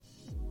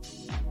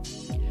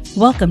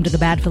Welcome to the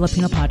Bad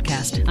Filipino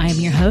Podcast. I am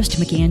your host,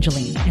 Mickey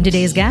Angeline, and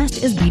today's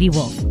guest is Beatie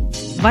Wolfe.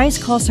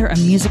 Vice calls her a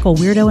musical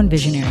weirdo and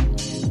visionary.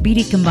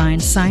 Beatie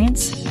combines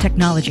science,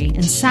 technology,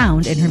 and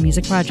sound in her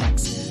music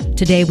projects.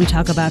 Today we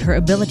talk about her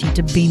ability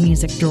to beam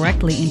music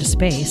directly into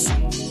space,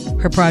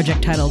 her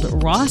project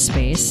titled Raw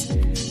Space,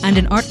 and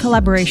an art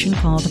collaboration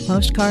called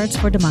Postcards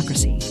for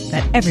Democracy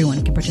that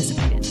everyone can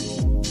participate in.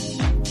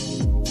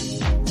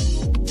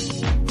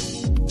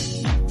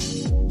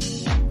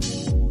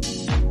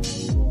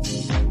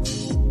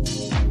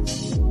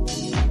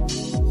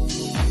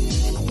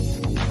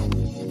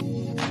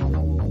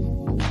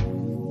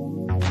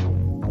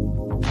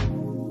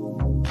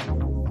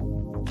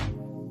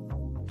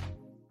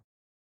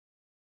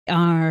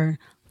 Are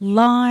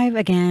live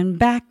again,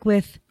 back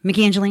with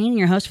Mickey Angeline,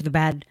 your host for the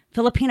Bad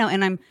Filipino,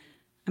 and I'm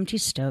too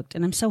stoked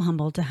and I'm so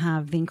humbled to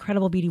have the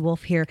incredible Beatie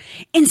Wolfe here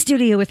in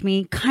studio with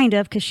me, kind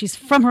of, because she's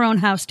from her own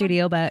house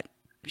studio, but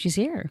she's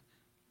here.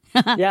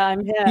 Yeah,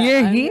 I'm here.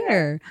 You're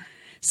here.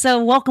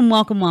 So welcome.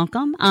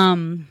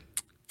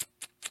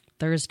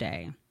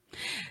 Thursday.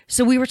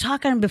 So we were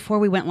talking before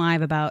we went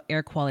live about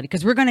air quality,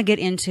 because we're going to get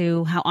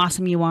into how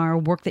awesome you are,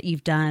 work that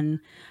you've done,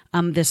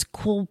 this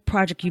cool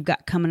project you've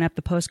got coming up,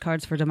 the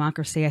Postcards for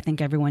Democracy. I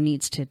think everyone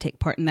needs to take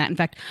part in that. In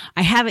fact,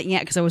 I haven't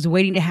yet because I was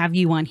waiting to have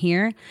you on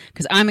here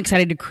because I'm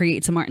excited to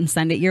create some art and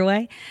send it your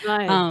way.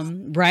 Nice.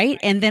 Right.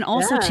 And then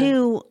also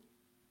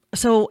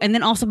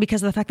also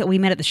because of the fact that we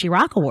met at the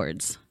She-Rock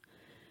Awards.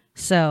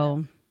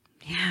 So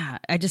yeah,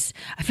 I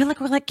feel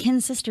like we're like kin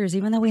sisters,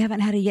 even though we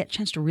haven't had a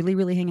chance to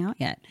really hang out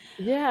yet.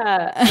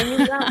 Yeah, I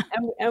mean,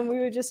 and we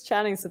were just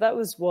chatting. So that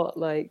was what,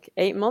 like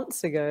 8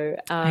 months ago.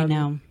 I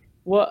know.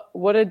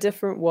 What a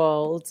different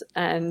world.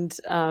 And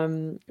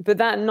but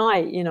that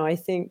night, I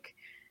think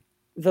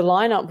the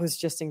lineup was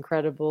just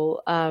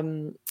incredible.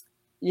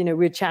 We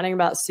were chatting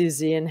about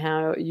Susie and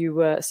how you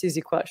were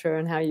Susie Quattro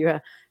and how you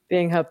were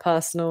being her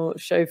personal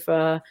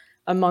chauffeur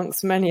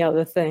amongst many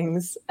other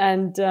things.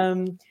 And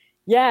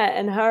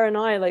and her and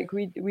I, like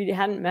we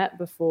hadn't met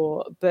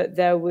before, but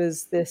there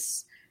was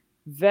this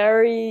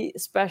very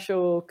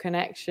special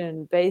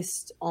connection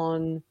based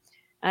on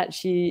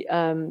actually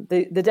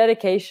the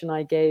dedication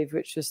I gave,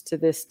 which was to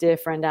this dear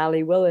friend,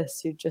 Ali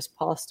Willis, who just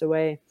passed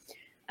away.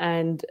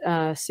 And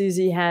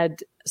Susie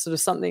had sort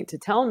of something to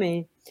tell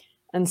me.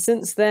 And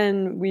since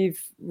then,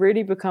 we've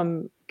really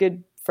become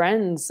good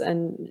friends.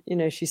 And,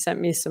 she sent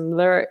me some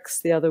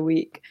lyrics the other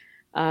week.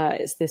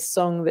 It's this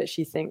song that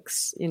she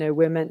thinks,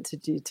 we're meant to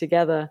do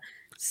together.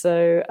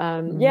 So,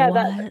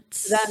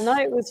 that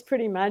night was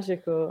pretty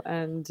magical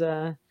and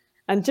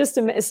just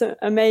it's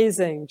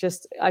amazing.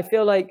 Just, I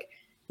feel like,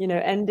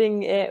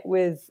 ending it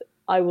with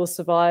I Will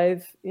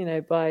Survive,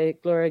 by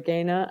Gloria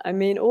Gaynor. I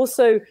mean,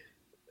 also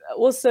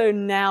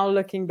now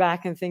looking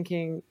back and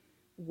thinking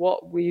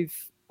what we've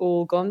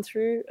all gone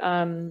through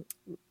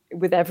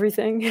with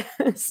everything.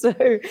 So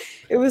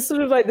it was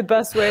sort of like the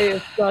best way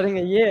of starting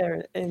a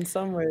year in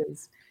some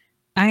ways.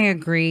 I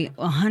agree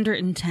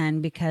 110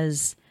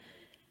 because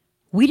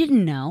we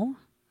didn't know.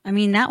 I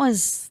mean, that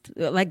was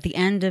like the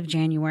end of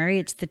January.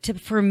 It's the tip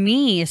for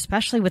me,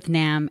 especially with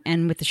NAMM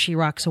and with the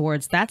She-Rocks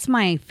Awards. That's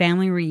my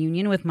family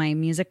reunion with my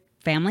music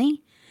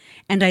family.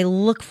 And I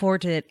look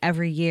forward to it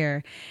every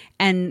year.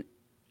 And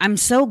I'm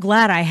so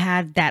glad I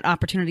had that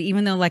opportunity,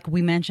 even though, like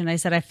we mentioned, I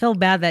said, I feel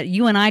bad that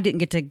you and I didn't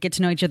get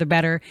to know each other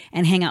better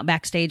and hang out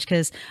backstage,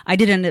 because I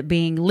did end up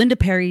being Linda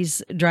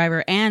Perry's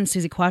driver and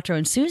Susie Quattro.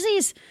 And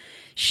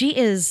she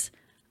is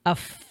a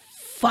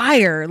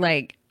fire,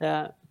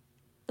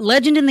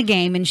 legend in the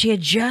game. And she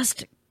had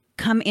just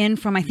come in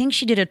from, I think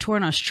she did a tour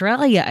in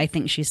Australia, I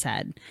think she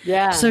said.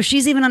 Yeah. So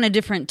she's even on a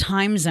different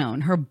time zone,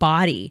 her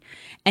body.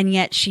 And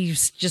yet she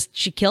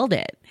killed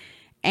it.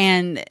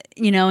 And,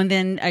 and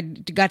then I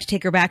got to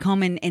take her back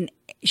home and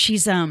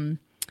she's,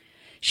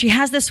 she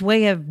has this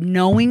way of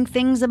knowing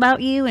things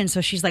about you. And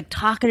so she's like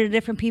talking to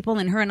different people,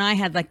 and her and I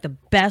had like the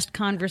best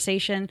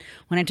conversation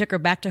when I took her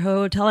back to her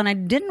hotel, and I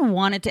didn't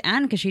want it to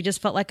end because she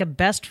just felt like a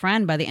best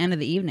friend by the end of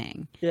the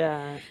evening.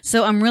 Yeah.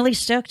 So I'm really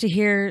stoked to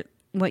hear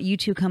what you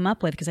two come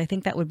up with, because I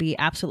think that would be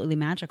absolutely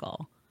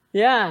magical.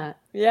 Yeah.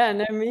 Yeah.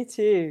 No, me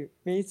too.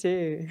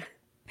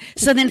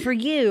 So then for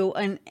you,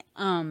 and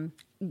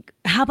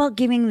how about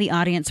giving the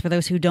audience, for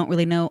those who don't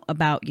really know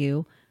about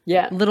you,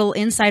 a little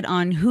insight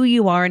on who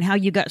you are and how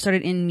you got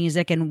started in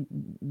music and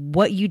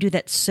what you do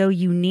that's so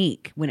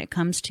unique when it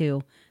comes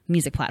to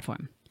music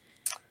platform?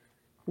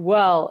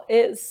 Well,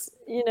 it's,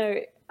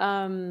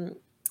 the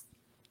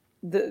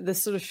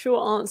sort of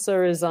short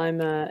answer is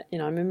I'm a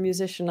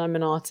musician, I'm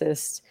an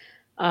artist,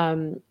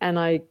 and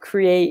I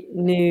create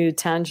new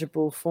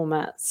tangible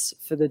formats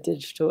for the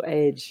digital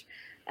age.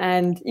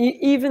 And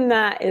even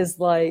that is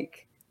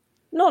like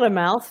not a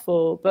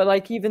mouthful, but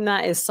like even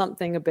that is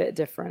something a bit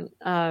different.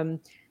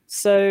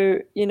 So,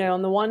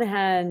 on the one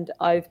hand,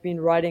 I've been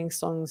writing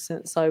songs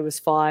since I was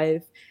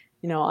 5.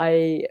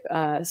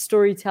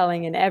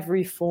 Storytelling in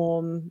every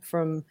form,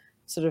 from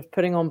sort of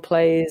putting on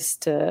plays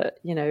to,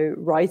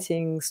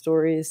 writing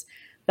stories.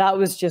 That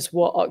was just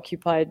what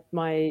occupied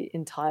my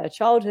entire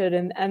childhood.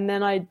 And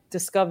then I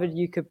discovered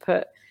you could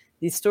put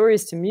these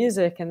stories to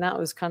music. And that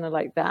was kind of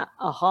like that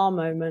aha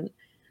moment.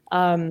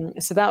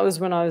 So that was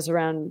when I was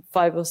around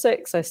 5 or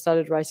 6. I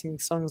started writing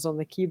songs on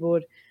the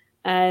keyboard.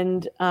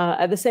 And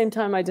at the same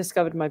time, I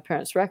discovered my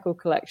parents' record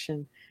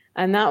collection.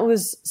 And that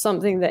was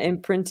something that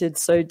imprinted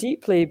so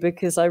deeply,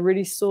 because I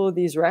really saw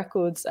these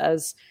records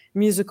as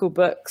musical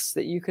books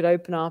that you could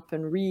open up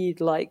and read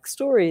like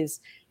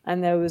stories.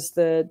 And there was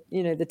the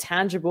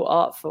tangible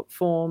art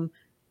form,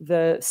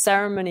 the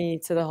ceremony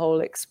to the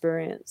whole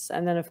experience.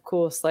 And then, of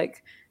course,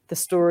 like the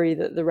story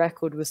that the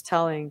record was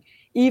telling,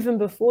 even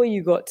before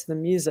you got to the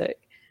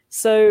music.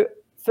 So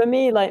for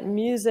me, like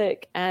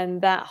music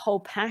and that whole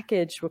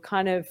package were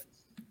kind of,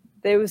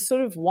 they were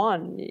sort of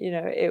one.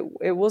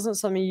 It wasn't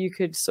something you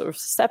could sort of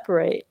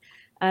separate.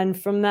 And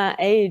from that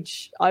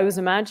age, I was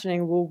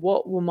imagining, well,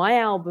 what will my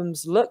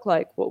albums look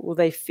like? What will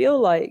they feel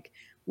like?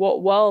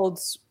 What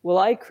worlds will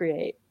I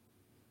create?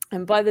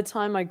 And by the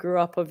time I grew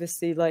up,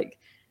 obviously, like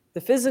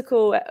the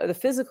physical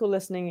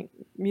listening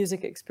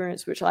music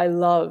experience, which I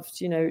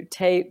loved,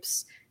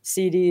 tapes,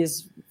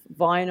 CDs,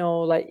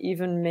 vinyl, like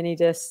even mini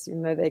discs,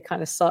 they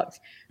kind of sucked.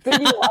 But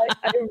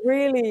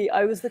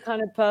I was the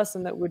kind of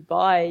person that would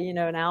buy,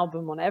 an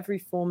album on every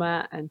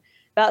format, and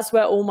that's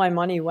where all my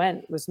money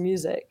went, was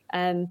music.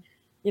 And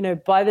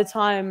by the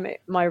time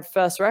my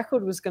first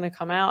record was going to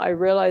come out, I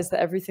realized that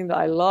everything that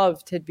I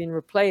loved had been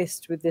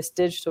replaced with this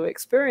digital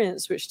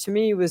experience, which to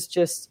me was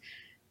just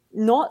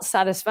not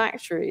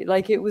satisfactory.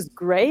 Like, it was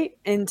great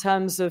in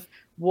terms of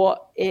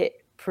what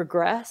it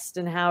progressed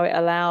and how it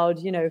allowed,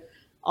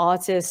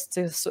 artists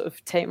to sort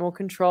of take more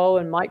control,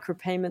 and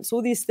micropayments,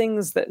 all these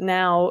things that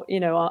now,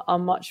 are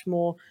much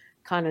more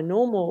kind of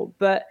normal.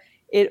 But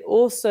it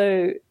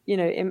also,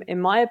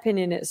 in my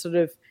opinion, it sort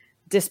of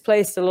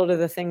displaced a lot of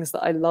the things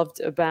that I loved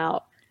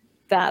about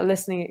that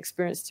listening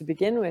experience to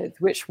begin with,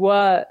 which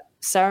were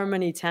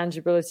ceremony,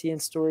 tangibility,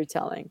 and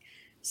storytelling.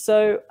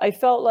 So I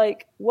felt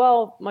like,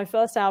 well, my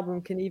first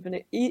album can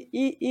even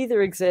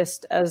either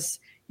exist as,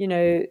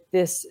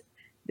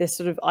 this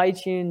sort of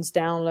iTunes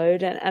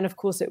download, and of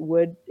course it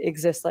would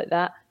exist like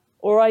that,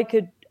 or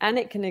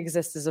it can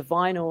exist as a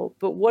vinyl.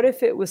 But what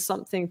if it was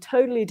something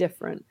totally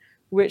different,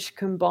 which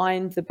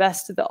combined the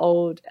best of the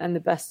old and the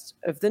best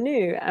of the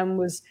new, and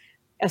was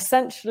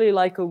essentially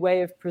like a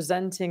way of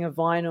presenting a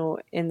vinyl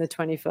in the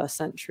 21st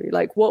century?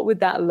 Like, what would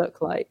that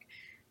look like?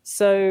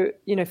 So,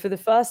 for the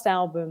first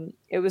album,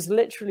 it was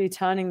literally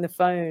turning the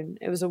phone.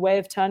 It was a way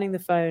of turning the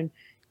phone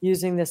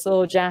using this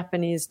little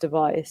Japanese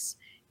device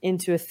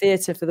into a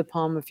theater for the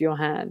palm of your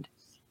hand.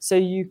 So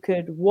you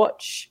could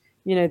watch,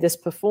 this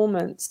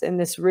performance in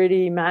this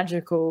really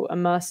magical,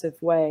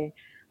 immersive way,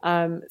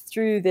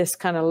 through this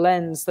kind of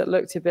lens that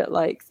looked a bit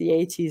like the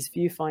 80s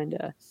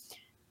viewfinder.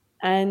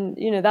 And,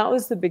 that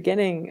was the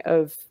beginning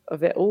of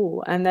it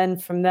all. And then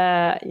from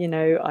there,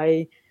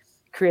 I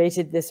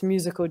created this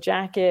musical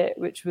jacket,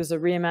 which was a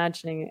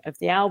reimagining of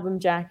the album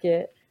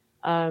jacket,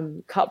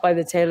 cut by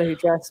the tailor who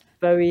dressed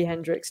Bowie,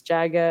 Hendrix,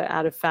 Jagger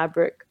out of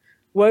fabric,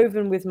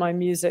 woven with my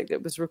music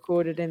that was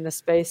recorded in the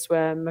space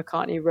where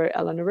McCartney wrote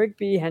Eleanor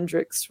Rigby,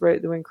 Hendrix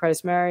wrote The Wind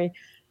Cries Mary.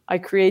 I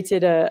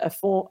created a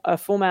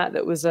format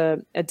that was a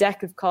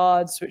deck of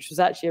cards, which was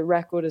actually a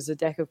record as a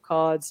deck of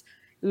cards.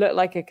 It looked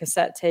like a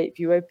cassette tape.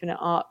 You open it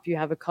up, you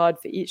have a card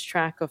for each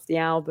track of the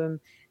album.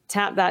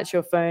 Tap that to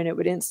your phone, it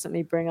would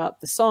instantly bring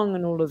up the song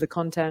and all of the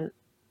content.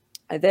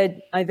 I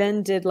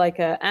then did like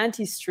an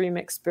anti-stream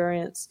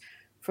experience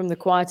from the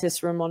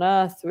quietest room on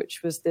earth,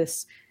 which was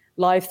this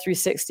live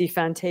 360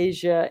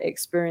 Fantasia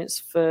experience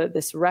for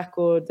this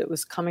record that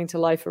was coming to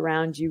life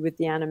around you with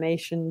the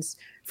animations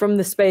from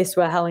the space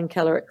where Helen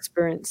Keller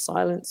experienced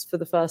silence for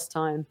the first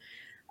time.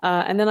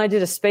 And then I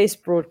did a space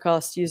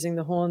broadcast using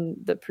the horn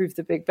that proved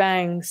the Big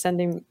Bang,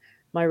 sending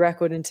my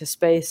record into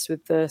space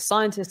with the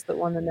scientist that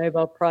won the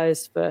Nobel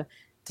Prize for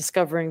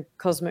discovering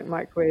cosmic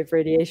microwave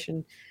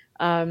radiation.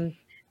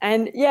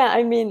 And yeah,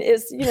 I mean,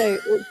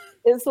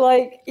 it's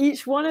like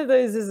each one of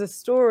those is a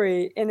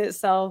story in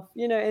itself,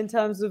 in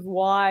terms of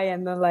why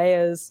and the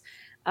layers.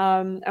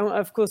 And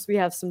of course, we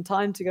have some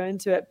time to go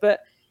into it, but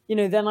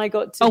then I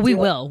got to. Oh, we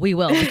will,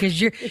 because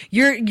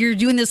you're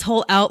doing this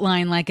whole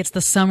outline like it's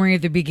the summary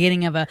of the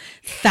beginning of a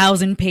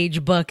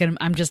 1,000-page book, and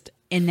I'm just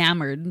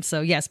enamored.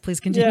 So yes, please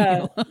continue.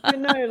 Yeah,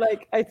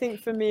 like I think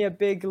for me a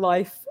big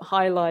life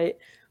highlight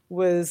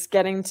was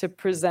getting to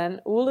present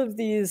all of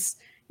these,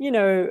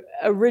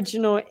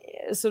 original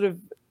sort of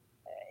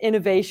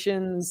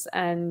innovations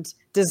and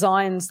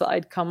designs that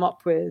I'd come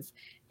up with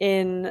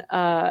in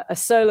a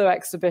solo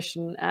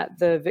exhibition at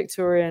the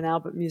Victoria and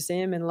Albert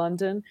Museum in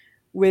London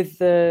with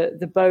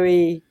the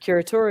Bowie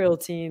curatorial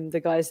team, the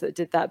guys that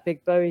did that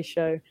big Bowie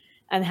show,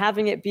 and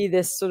having it be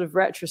this sort of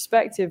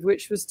retrospective,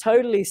 which was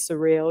totally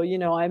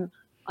surreal.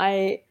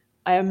 I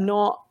am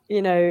not,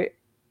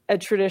 a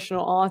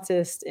traditional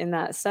artist in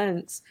that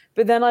sense,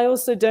 but then I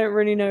also don't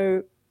really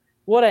know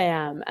what I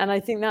am. And I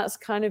think that's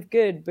kind of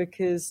good,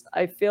 because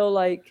I feel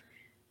like,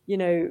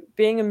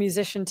 being a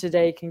musician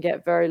today can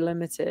get very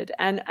limited,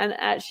 and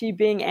actually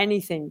being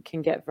anything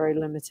can get very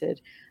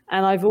limited.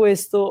 And I've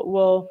always thought,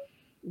 well,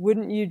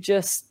 wouldn't you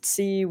just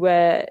see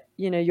where,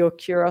 your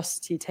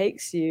curiosity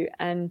takes you,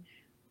 and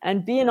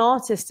be an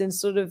artist in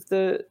sort of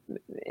the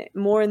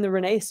more in the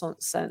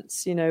Renaissance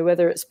sense,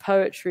 whether it's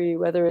poetry,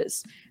 whether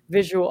it's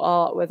visual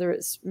art, whether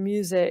it's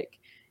music,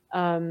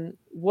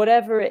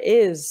 whatever it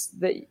is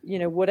that,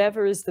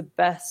 whatever is the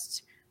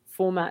best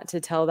format to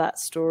tell that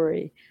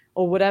story,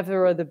 or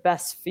whatever are the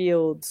best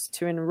fields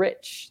to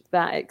enrich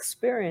that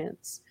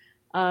experience.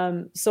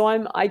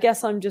 So I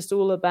guess I'm just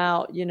all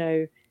about,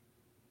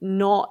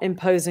 not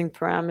imposing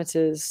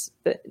parameters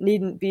that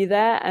needn't be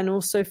there, and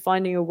also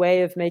finding a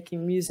way of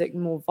making music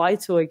more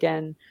vital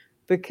again,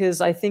 because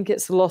I think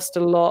it's lost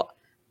a lot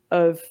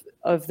of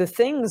the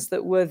things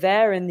that were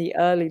there in the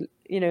early,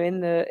 in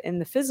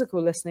the physical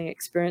listening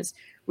experience,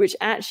 which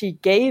actually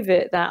gave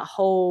it that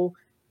whole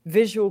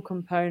visual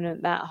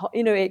component, that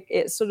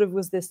it sort of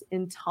was this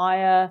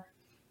entire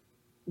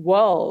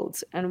world,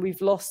 and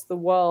we've lost the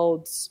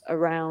worlds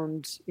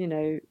around,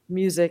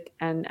 music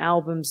and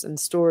albums and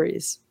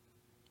stories.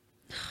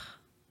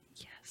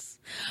 Yes.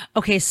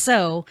 Okay,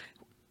 so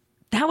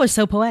that was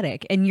so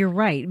poetic. And you're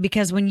right,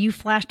 because when you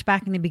flashed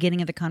back in the beginning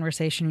of the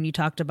conversation, when you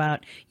talked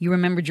about you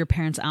remembered your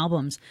parents'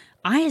 albums,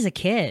 I, as a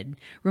kid,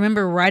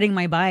 remember riding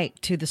my bike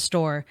to the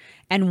store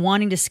and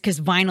wanting to, because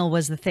vinyl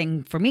was the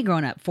thing for me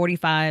growing up,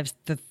 45s,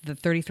 the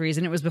 33s,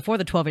 and it was before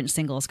the 12-inch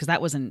singles, because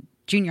that was in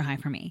junior high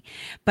for me.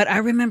 But I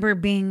remember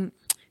being,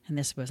 and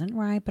this wasn't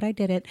right, but I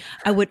did it,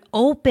 I would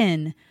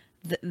open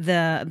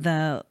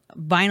the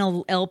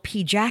vinyl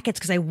LP jackets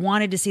because I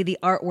wanted to see the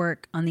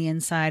artwork on the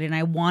inside, and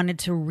I wanted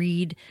to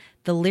read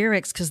the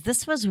lyrics, because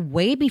this was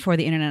way before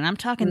the internet. I'm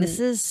talking this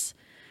is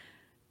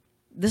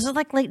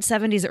like late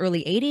 70s,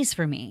 early 80s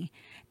for me.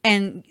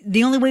 And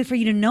the only way for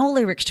you to know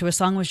lyrics to a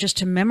song was just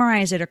to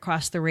memorize it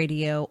across the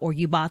radio, or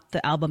you bought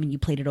the album and you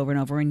played it over and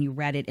over and you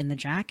read it in the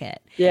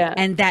jacket. Yeah.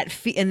 And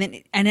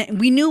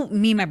we knew,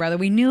 me and my brother,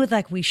 we knew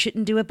like we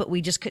shouldn't do it, but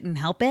we just couldn't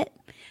help it.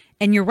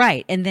 And you're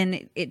right. And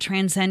then it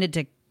transcended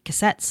to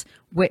cassettes,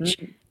 which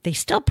they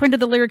still printed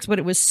the lyrics, but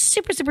it was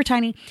super, super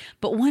tiny.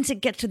 But once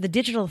it gets to the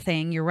digital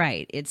thing, you're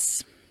right.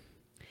 It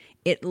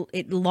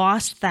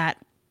lost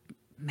that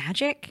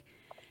magic,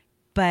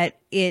 but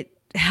it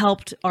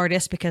helped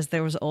artists, because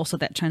there was also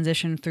that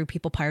transition through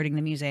people pirating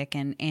the music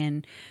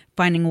and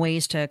finding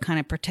ways to kind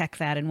of protect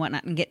that and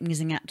whatnot and get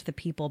music out to the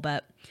people.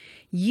 But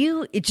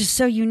it's just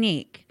so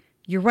unique.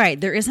 You're right.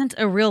 There isn't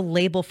a real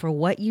label for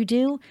what you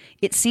do.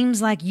 It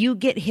seems like you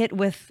get hit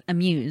with a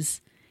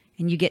muse,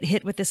 and you get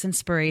hit with this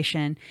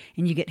inspiration,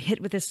 and you get hit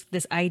with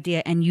this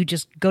idea, and you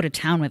just go to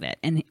town with it,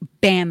 and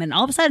bam, and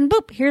all of a sudden,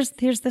 boop,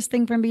 here's this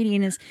thing from Beatie,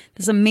 and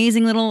this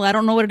amazing little, I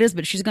don't know what it is,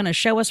 but she's going to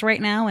show us right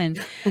now.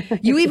 And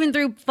you even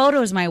threw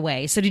photos my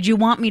way. So did you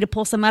want me to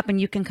pull some up, and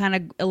you can kind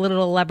of a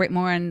little elaborate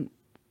more on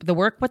the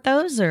work with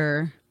those,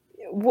 or?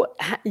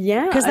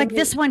 Yeah. Because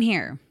this one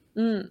here.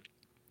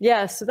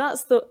 Yeah, so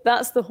that's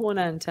the horn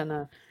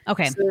antenna.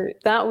 Okay. So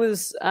that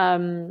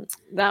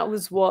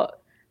was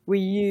what we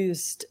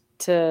used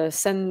to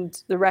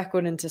send the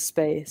record into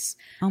space.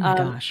 Oh my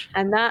gosh.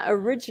 And that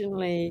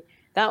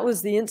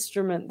was the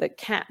instrument that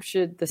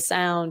captured the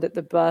sound at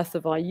the birth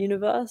of our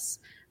universe.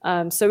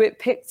 So it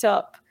picked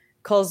up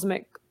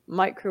cosmic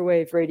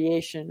microwave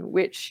radiation,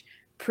 which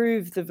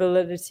proved the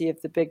validity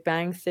of the Big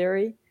Bang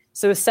Theory.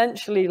 So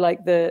essentially,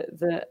 like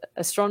the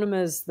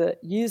astronomers that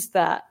used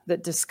that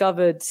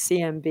discovered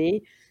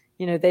CMB,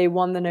 they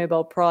won the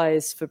Nobel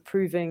Prize for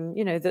proving,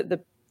 that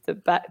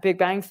the Big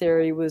Bang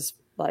Theory was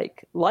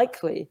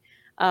likely.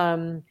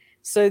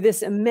 So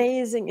this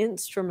amazing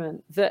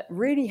instrument that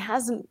really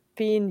hasn't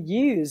been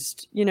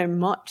used,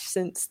 much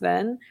since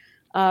then.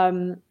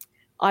 I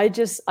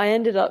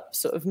ended up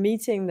sort of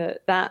meeting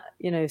that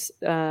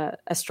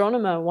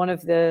astronomer, one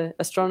of the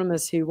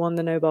astronomers who won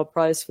the Nobel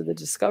Prize for the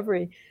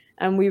discovery.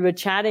 And we were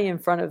chatting in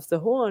front of the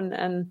horn,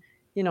 and,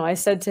 I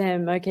said to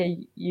him, okay,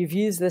 you've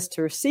used this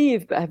to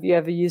receive, but have you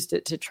ever used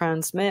it to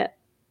transmit?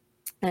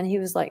 And he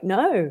was like,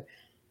 no.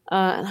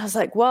 And I was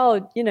like,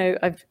 well,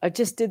 I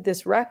just did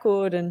this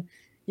record, and,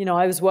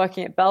 I was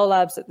working at Bell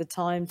Labs at the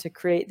time to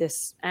create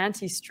this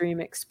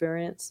anti-stream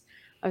experience.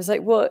 I was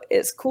like, well,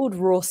 it's called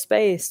raw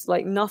space,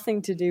 like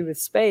nothing to do with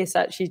space,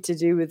 actually to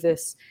do with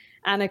this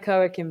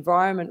anechoic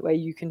environment where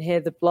you can hear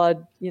the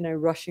blood,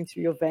 rushing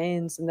through your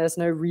veins, and there's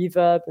no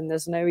reverb and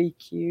there's no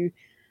EQ.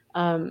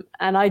 And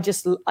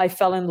I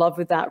fell in love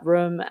with that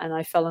room, and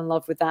I fell in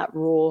love with that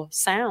raw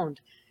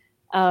sound.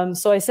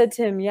 So I said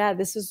to him, yeah,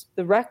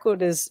 the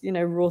record is,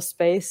 raw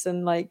space,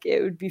 and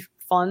it would be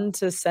fun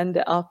to send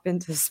it up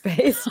into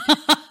space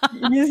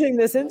using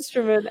this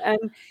instrument.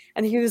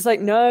 And he was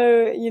like,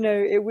 no,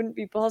 it wouldn't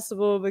be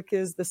possible,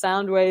 because the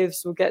sound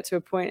waves will get to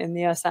a point in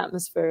the Earth's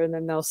atmosphere and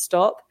then they'll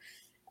stop.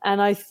 And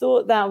I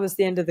thought that was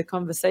the end of the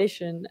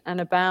conversation.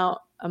 And about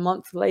a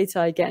month later,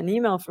 I get an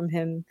email from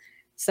him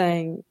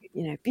saying,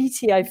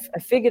 Beatie, I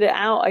figured it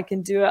out. I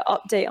can do an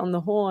update on the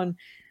horn.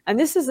 And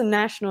this is a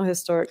National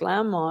Historic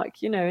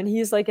Landmark, and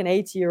he's like an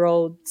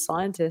 80-year-old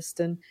scientist.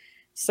 And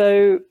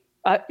so,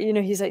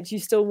 he's like, do you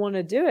still want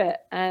to do it?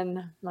 And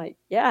I'm like,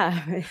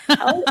 yeah,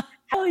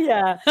 Hell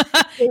yeah.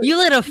 You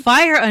lit a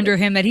fire under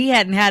him that he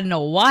hadn't had in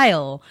a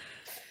while.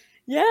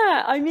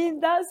 Yeah, I mean,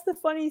 that's the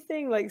funny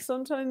thing. Like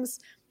sometimes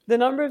the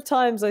number of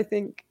times I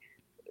think,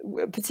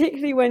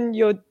 particularly when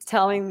you're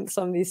telling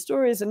some of these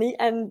stories,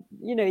 and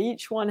you know,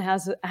 each one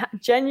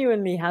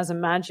genuinely has a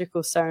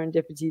magical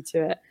serendipity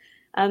to it.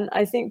 And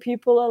I think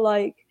people are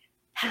like,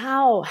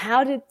 how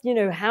did, you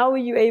know, how were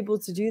you able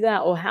to do that?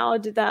 Or how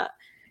did that,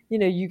 you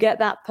know, you get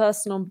that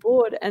person on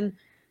board? And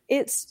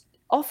it's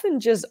often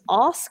just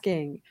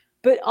asking,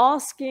 but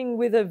asking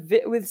with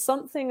with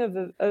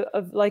something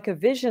of like a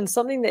vision,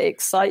 something that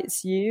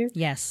excites you,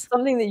 Yes.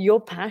 something that you're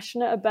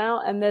passionate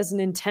about, and there's an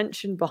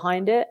intention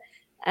behind it.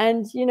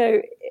 And you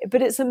know,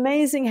 but it's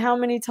amazing how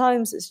many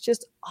times it's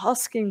just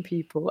asking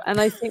people.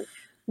 And I think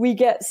we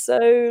get so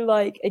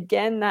like,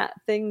 again, that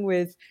thing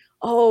with,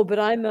 oh, but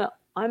I'm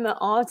an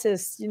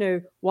artist, you know,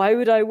 why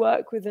would I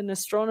work with an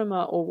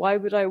astronomer, or why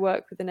would I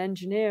work with an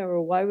engineer,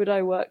 or why would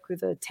I work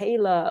with a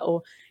tailor?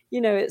 Or, you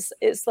know,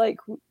 it's like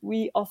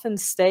we often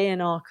stay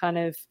in our kind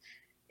of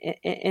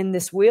in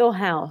this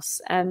wheelhouse.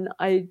 And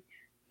I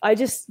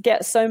just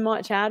get so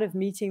much out of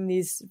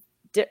meeting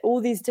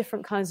all these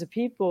different kinds of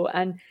people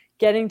and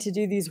getting to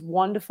do these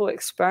wonderful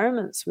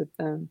experiments with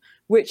them,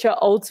 which are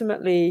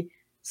ultimately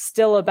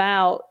still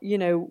about, you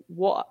know,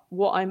 what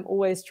I'm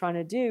always trying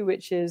to do,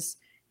 which is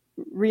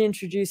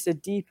reintroduce a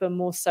deeper,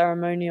 more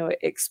ceremonial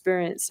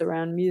experience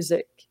around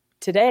music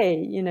today,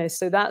 you know.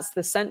 So that's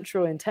the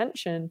central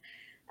intention.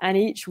 And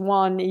each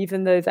one,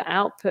 even though the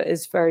output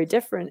is very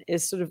different,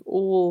 is sort of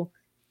all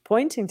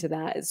pointing to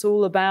that. It's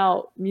all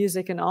about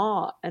music and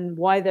art and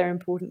why they're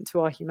important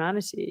to our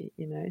humanity,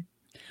 you know.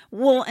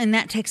 Well, and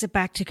that takes it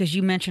back to, because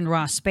you mentioned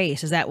raw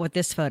space. Is that what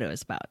this photo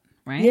is about?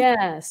 Right?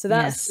 Yeah. So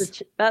that's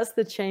Yes. that's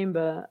the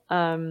chamber.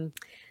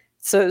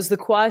 So it was the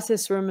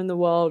quietest room in the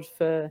world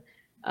for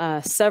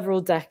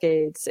several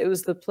decades. It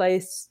was the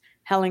place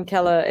Helen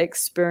Keller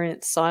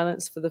experienced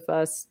silence for the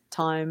first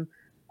time,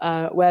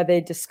 where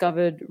they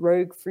discovered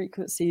rogue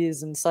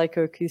frequencies and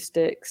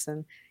psychoacoustics,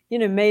 and, you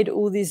know, made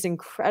all these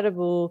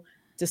incredible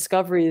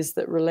discoveries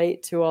that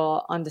relate to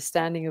our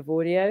understanding of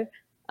audio.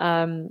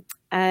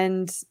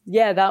 And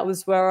yeah, that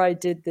was where I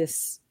did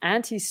this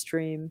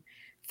anti-stream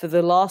for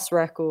the last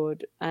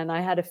record. And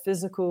I had a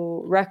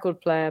physical record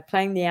player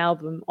playing the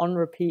album on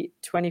repeat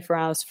 24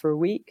 hours for a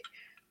week,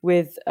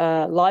 with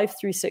a live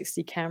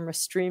 360 camera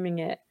streaming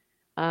it,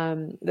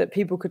 that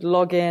people could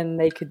log in,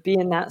 they could be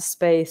in that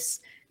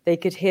space, they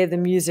could hear the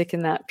music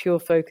in that pure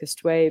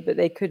focused way, but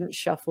they couldn't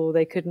shuffle,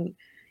 they couldn't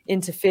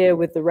interfere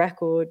with the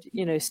record,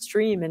 you know,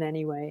 stream in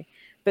any way.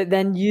 But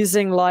then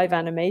using live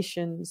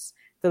animations,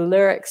 the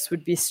lyrics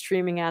would be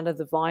streaming out of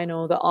the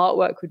vinyl, the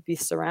artwork would be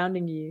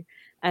surrounding you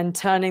and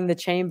turning the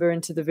chamber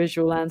into the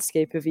visual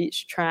landscape of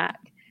each track.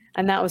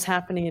 And that was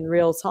happening in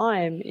real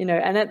time, you know.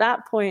 And at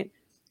that point,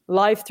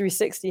 Live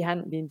 360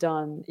 hadn't been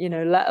done, you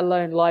know, let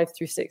alone Live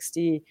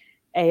 360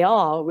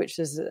 AR, which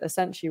is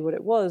essentially what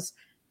it was.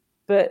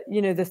 But,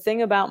 you know, the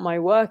thing about my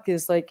work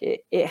is like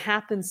it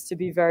happens to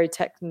be very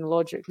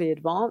technologically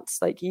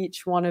advanced. Like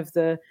each one of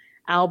the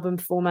album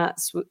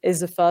formats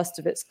is a first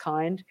of its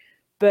kind,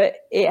 but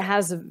it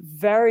has a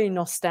very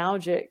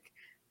nostalgic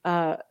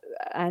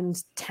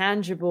and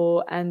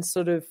tangible and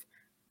sort of,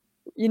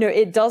 you know,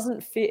 it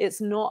doesn't feel,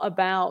 it's not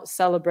about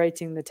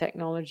celebrating the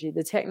technology.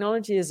 The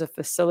technology is a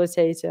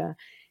facilitator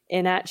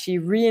in actually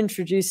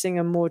reintroducing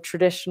a more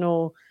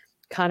traditional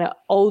kind of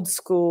old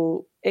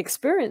school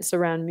experience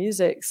around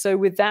music. So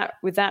with that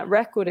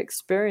record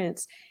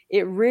experience,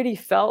 it really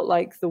felt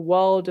like the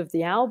world of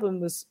the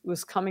album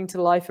was coming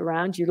to life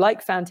around you,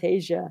 like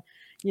Fantasia,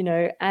 you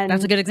know. And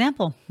That's a good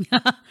example.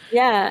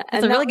 yeah,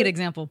 That's a really good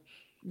example.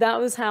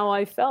 That was how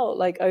I felt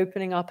like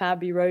opening up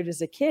Abbey Road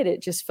as a kid.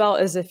 It just felt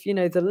as if, you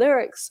know, the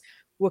lyrics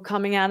were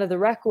coming out of the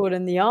record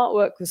and the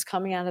artwork was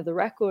coming out of the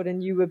record,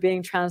 and you were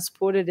being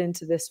transported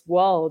into this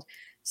world.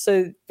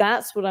 So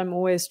that's what I'm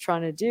always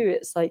trying to do.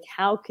 It's like,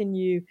 how can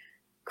you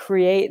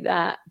create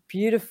that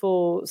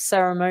beautiful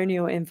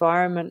ceremonial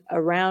environment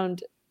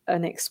around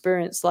an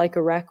experience like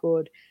a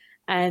record,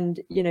 and,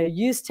 you know,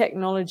 use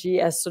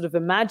technology as sort of a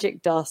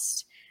magic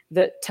dust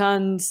that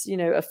turns, you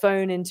know, a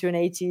phone into an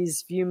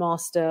 80s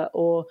Viewmaster,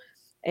 or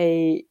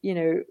a, you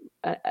know,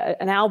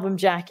 an album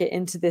jacket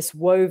into this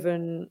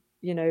woven,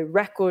 you know,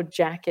 record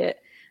jacket,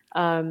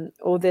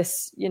 or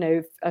this, you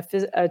know,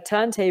 a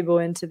turntable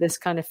into this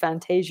kind of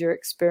Fantasia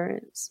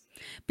experience.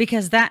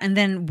 Because that, and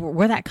then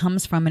where that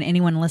comes from, and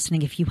anyone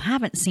listening, if you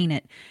haven't seen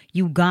it,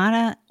 you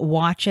gotta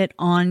watch it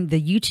on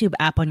the YouTube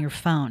app on your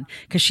phone,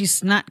 because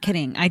she's not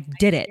kidding. I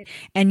did it.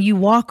 And you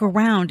walk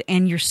around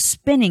and you're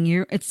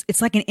spinning. It's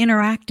like an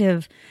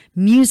interactive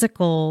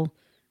musical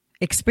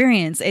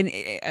experience. And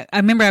I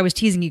remember I was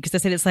teasing you because I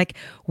said, it's like,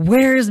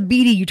 where's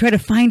Beatie? You try to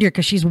find her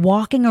because she's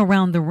walking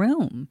around the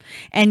room,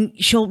 and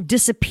she'll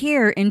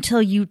disappear until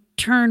you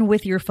turn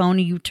with your phone,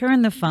 and you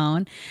turn the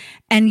phone,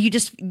 and you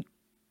just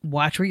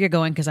watch where you're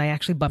going. Because I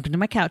actually bumped into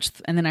my couch,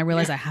 and then I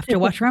realized I have to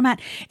watch where I'm at.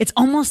 It's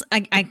almost,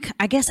 I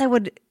guess I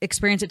would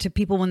experience it to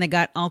people when they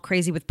got all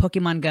crazy with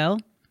Pokemon Go.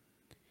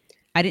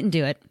 I didn't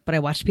do it, but I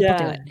watched people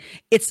do Yeah. it.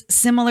 It's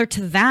similar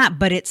to that,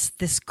 but it's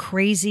this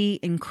crazy,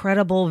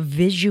 incredible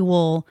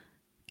visual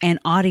and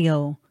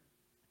audio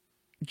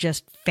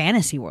just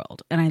fantasy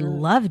world. And I Mm.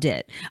 loved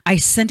it. I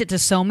sent it to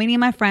so many of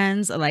my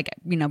friends, like,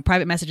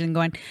 private messaging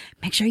going,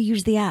 make sure you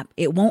use the app.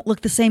 It won't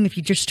look the same if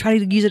you just try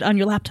to use it on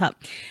your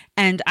laptop.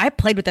 And I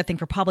played with that thing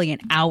for probably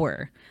an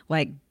hour,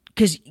 like,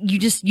 because you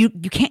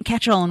can't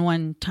catch it all in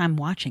one time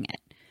watching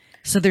it.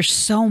 So there's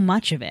so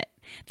much of it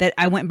that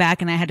I went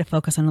back and I had to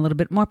focus on a little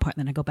bit more part.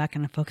 Then I go back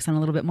and I focus on a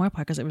little bit more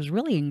part because it was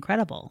really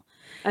incredible.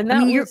 And I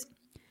that mean, was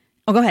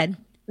oh, go ahead.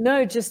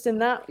 no, just in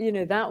that,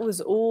 that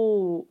was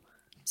all.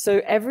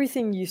 So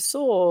everything you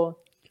saw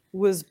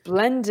was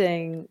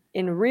blending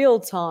in real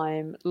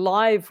time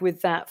live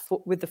with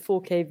with the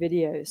 4K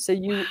video. So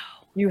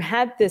you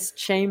had this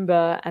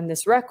chamber and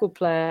this record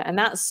player, and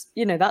that's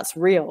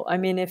real. I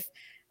mean, if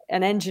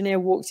an engineer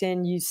walked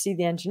in, you see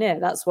the engineer.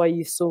 That's why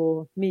you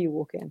saw me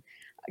walk in,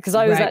 because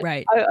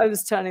Right. I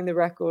was turning the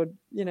record,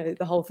 the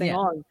whole thing Yeah.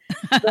 on.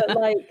 But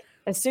like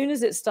as soon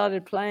as it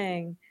started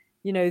playing,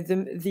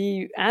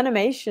 the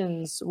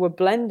animations were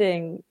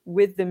blending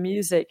with the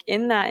music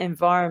in that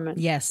environment.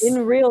 Yes.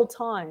 In real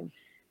time.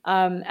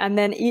 And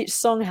then each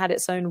song had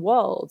its own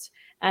world,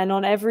 and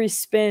on every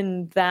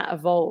spin that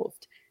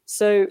evolved.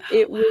 So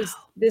it was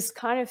this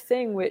kind of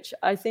thing, which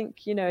I think,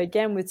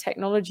 again, with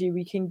technology,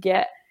 we can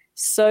get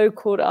so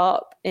caught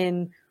up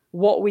in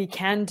what we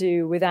can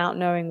do without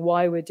knowing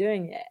why we're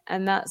doing it.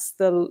 And that's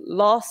the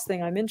last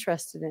thing I'm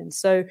interested in.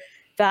 So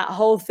that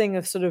whole thing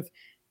of sort of,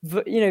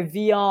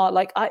 VR,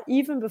 like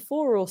even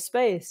before Raw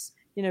Space,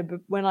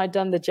 when I'd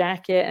done the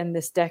jacket and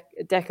this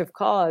deck of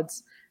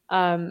cards,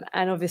 and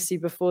obviously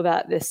before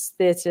that, this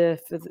theater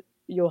for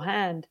your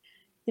hand,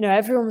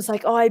 everyone was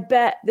like, oh, I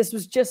bet this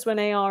was just when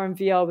AR and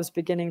VR was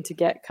beginning to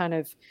get kind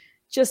of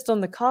just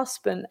on the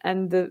cusp, and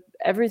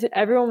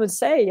everyone would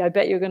say, I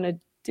bet you're going to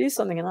do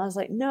something. And I was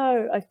like,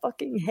 no, I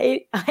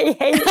hate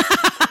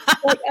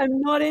like,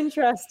 I'm not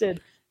interested,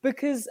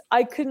 because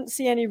I couldn't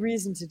see any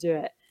reason to do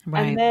it.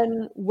 Right. And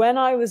then when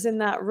I was in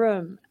that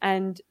room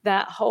and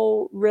that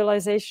whole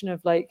realization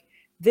of like,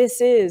 this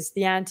is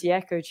the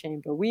anti-echo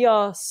chamber. We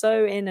are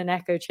so in an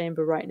echo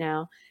chamber right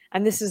now.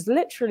 And this is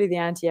literally the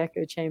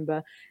anti-echo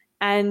chamber.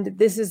 And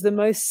this is the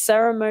most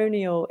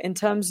ceremonial in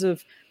terms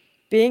of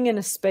being in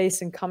a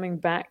space and coming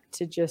back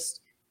to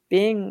just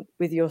being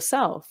with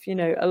yourself.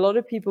 A lot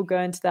of people go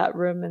into that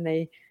room and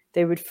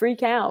they would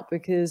freak out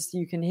because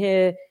you can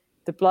hear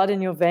the blood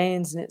in your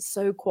veins and it's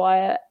so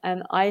quiet.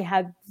 And I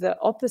had the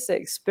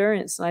opposite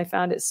experience, and I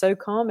found it so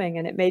calming,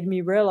 and it made me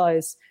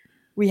realize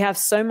we have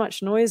so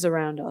much noise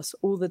around us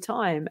all the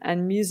time,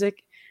 and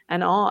music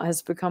and art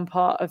has become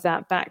part of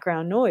that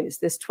background noise,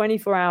 this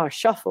 24-hour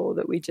shuffle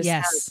that we just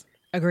have.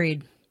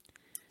 Agreed.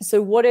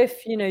 So what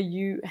if,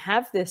 you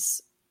have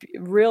this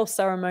real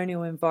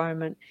ceremonial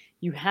environment,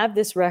 you have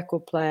this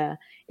record player,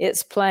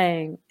 it's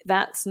playing,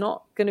 that's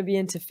not going to be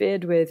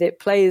interfered with. It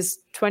plays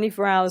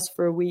 24 hours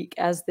for a week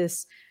as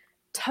this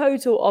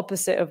total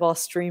opposite of our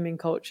streaming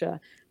culture.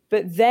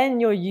 But then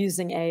you're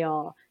using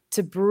AR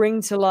to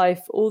bring to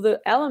life all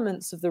the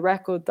elements of the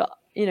record that,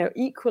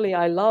 equally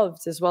I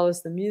loved, as well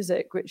as the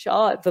music, which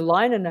are the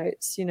liner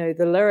notes, the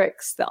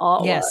lyrics, the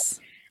artwork. Yes,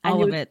 and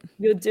all of it.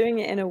 You're doing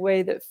it in a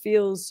way that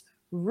feels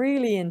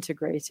really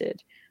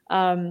integrated.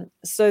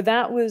 So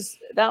that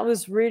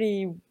was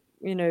really,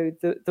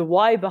 the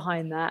why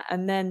behind that.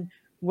 And then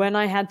when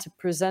I had to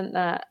present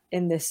that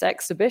in this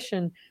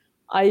exhibition,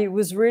 I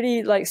was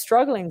really like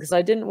struggling because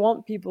I didn't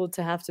want people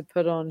to have to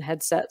put on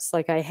headsets.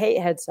 Like, I hate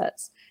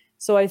headsets.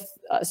 So I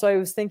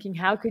was thinking,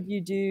 how could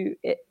you do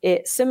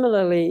it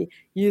similarly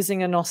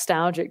using a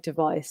nostalgic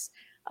device?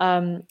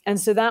 And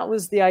so that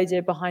was the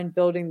idea behind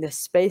building this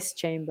space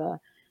chamber.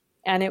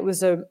 And it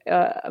was a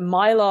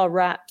Mylar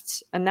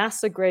wrapped, a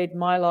NASA grade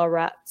Mylar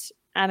wrapped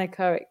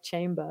anechoic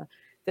chamber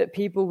that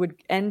people would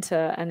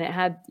enter. And it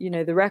had,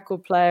 the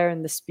record player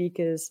and the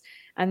speakers.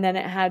 And then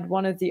it had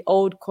one of the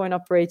old coin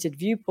operated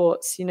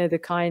viewports, the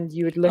kind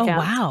you would look out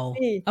wow.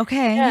 to see.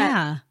 Okay.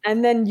 Yeah.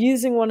 And then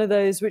using one of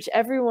those, which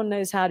everyone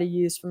knows how to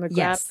use, from a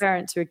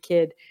grandparent to a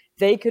kid,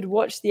 they could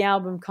watch the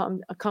album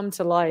come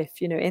to life,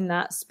 in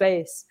that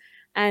space.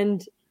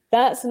 And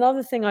that's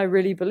another thing I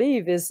really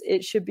believe is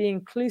it should be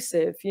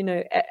inclusive.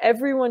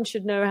 Everyone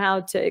should know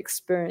how to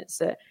experience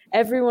it.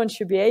 Everyone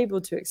should be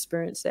able to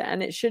experience it.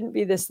 And it shouldn't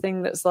be this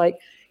thing that's like,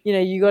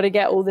 you got to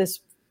get all this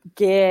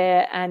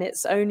gear, and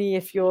it's only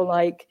if you're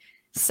like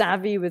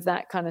savvy with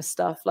that kind of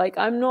stuff. Like,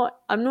 I'm not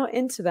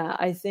into that.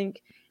 I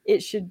think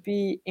it should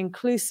be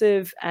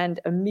inclusive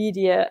and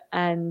immediate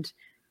and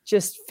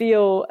just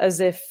feel as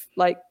if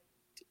like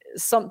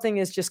something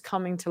is just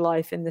coming to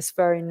life in this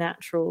very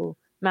natural,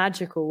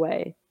 magical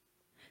way.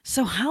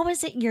 So how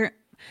is it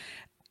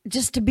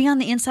just to be on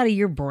the inside of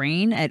your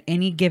brain at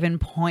any given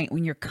point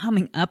when you're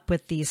coming up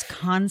with these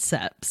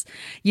concepts,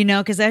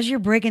 because as you're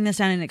breaking this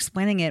down and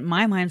explaining it,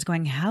 my mind's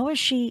going,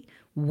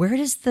 where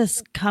does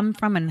this come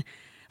from? And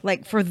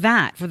like for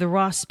the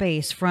raw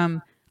space,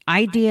 from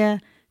idea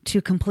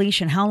to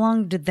completion, how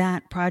long did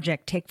that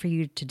project take for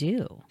you to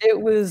do?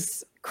 It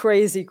was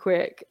crazy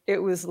quick. It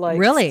was like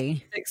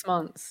Really? 6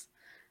 months.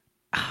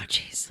 Oh,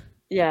 jeez.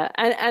 Yeah,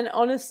 and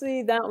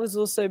honestly, that was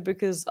also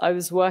because I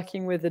was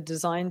working with a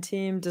design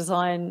team,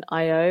 Design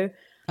IO,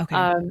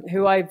 Okay.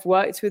 who I've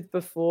worked with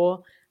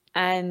before,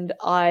 and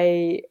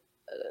they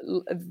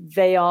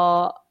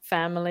are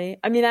family.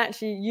 I mean,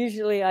 actually,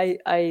 usually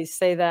I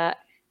say that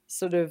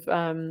sort of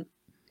as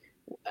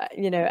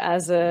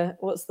a,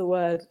 what's the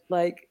word,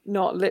 like,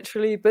 not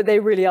literally, but they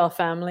really are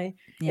family.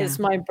 Yeah. It's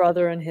my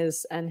brother and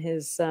his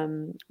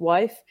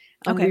wife,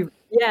 and Okay.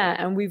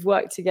 we've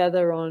worked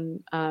together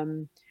on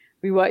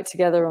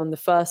the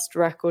first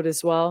record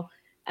as well.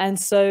 And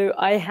so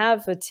I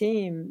have a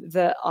team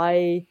that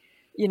as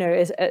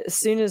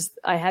soon as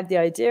I had the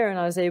idea and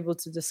I was able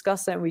to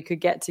discuss it, and we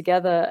could get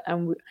together,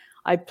 and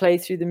I'd play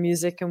through the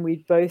music, and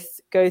we'd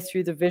both go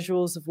through the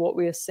visuals of what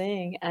we were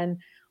seeing. And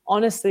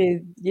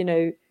honestly,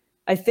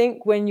 I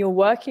think when you're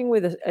working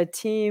with a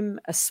team,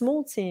 a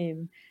small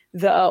team,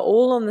 that are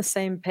all on the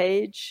same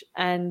page,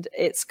 and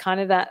it's kind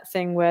of that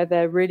thing where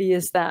there really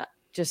is that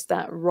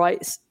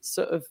right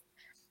sort of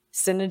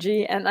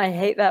synergy. And I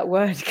hate that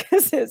word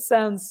because it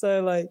sounds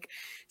so like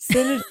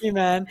synergy,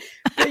 man.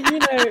 But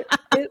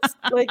it's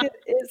like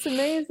it's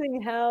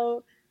amazing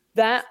how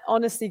that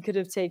honestly could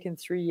have taken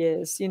 3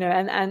 years, and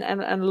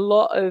a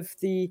lot of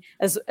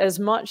as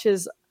much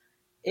as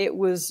it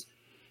was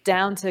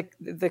down to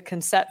the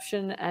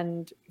conception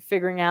and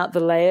figuring out the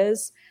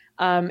layers,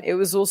 it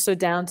was also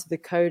down to the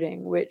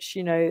coding, which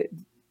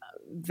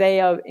they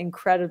are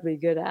incredibly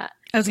good at.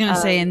 I was going to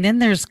say, and then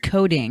there's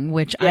coding,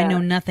 which I know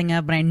nothing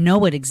of, but I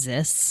know it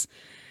exists.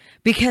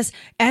 Because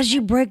as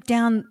you break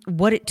down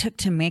what it took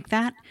to make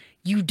that,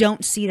 you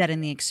don't see that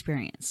in the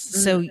experience.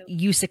 So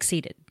you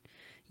succeeded.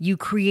 You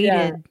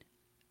created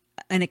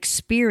an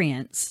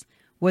experience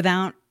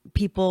without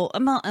people,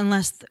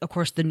 unless, of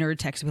course, the nerd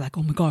text will be like,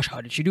 oh my gosh,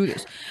 how did you do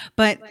this?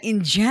 But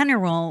in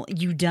general,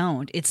 you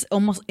don't. It's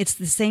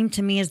the same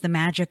to me as the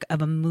magic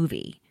of a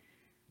movie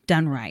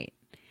done right.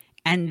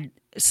 And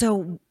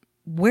so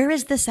where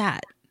is this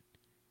at?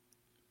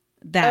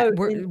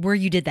 Where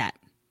you did that?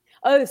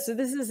 Oh, so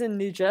this is in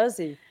New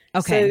Jersey.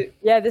 Okay. So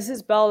yeah, this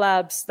is Bell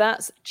Labs.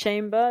 That's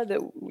Chamber that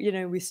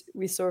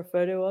we saw a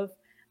photo of,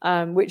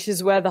 which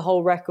is where the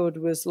whole record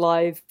was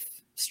live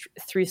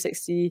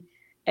 360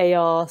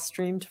 AR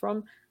streamed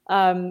from.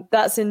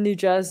 That's in New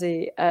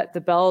Jersey at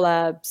the Bell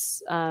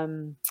Labs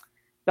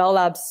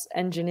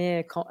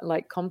engineer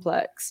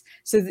complex.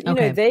 So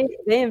they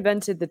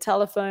invented the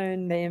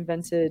telephone, they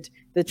invented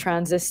the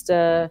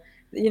transistor.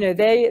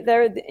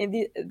 They're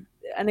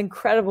an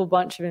incredible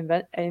bunch of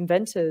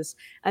inventors,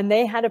 and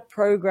they had a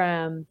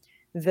program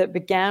that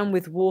began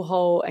with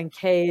Warhol and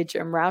Cage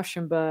and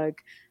Rauschenberg,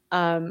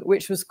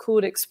 which was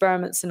called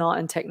Experiments in Art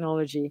and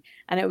Technology,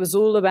 and it was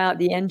all about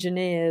the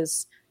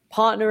engineers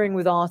partnering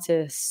with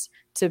artists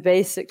to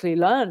basically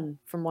learn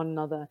from one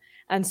another.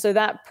 And so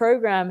that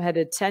program had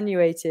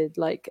attenuated,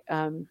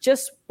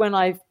 just when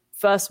I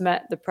first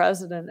met the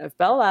president of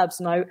Bell Labs,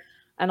 and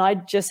I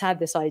just had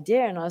this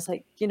idea, and I was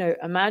like,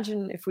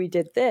 imagine if we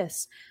did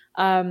this.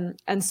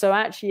 And so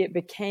actually it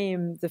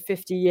became the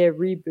 50-year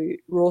reboot,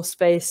 Raw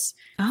Space.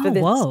 Oh, for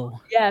this,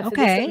 whoa. Yeah, for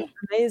okay. this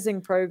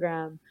amazing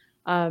program.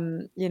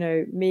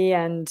 Me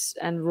and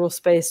Raw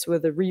Space were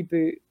the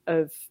reboot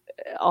of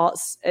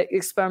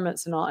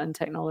experiments in art and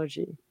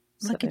technology.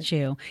 Look at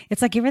you.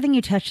 It's like everything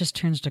you touch just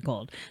turns to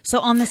gold. So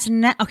on this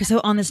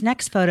on this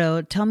next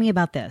photo, tell me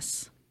about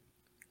this.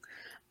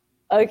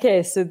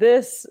 Okay, so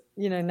this,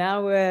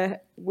 now we're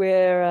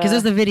because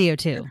there's the video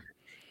too.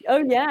 Oh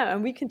yeah,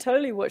 and we can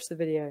totally watch the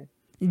video.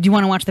 Do you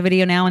want to watch the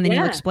video now and then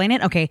you explain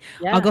it? Okay,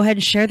 I'll go ahead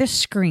and share the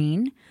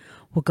screen.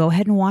 We'll go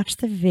ahead and watch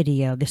the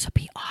video. This will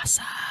be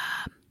awesome.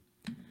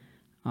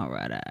 All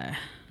right.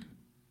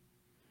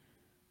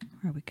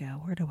 Where do we go?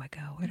 Where do I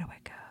go?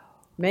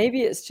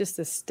 Maybe it's just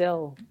a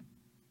still.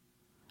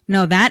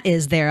 No, that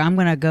is there. I'm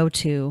going to go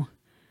to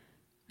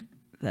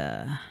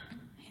the...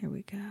 Here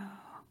we go.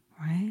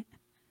 Right?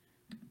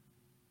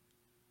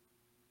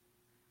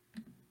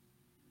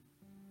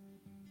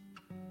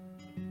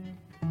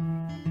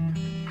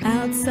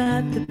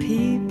 Outside, the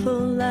people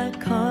like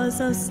cars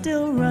are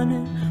still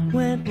running.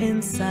 When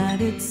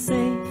inside, it's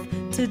safe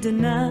to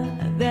deny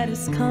that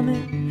it's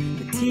coming.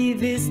 The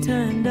TV's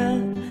turned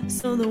up,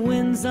 so the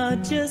winds are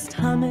just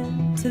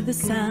humming to the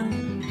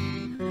sound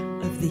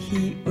of the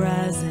heat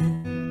rising.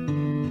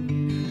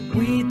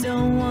 We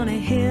don't want to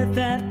hear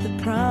that the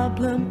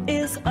problem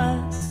is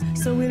us,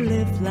 so we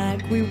live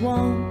like we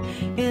want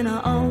in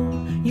our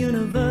own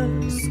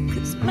universe.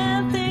 'Cause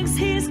man thinks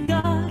he's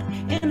God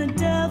in a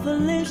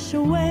devilish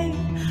way.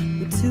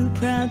 We're too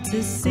proud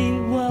to see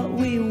what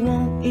we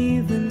won't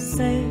even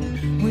say.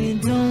 We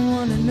don't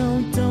wanna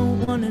know,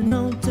 don't wanna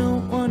know,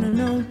 don't wanna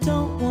know,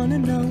 don't wanna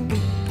know.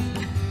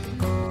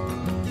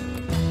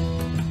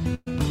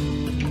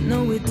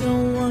 No, we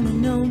don't wanna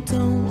know,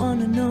 don't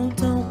wanna know,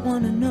 don't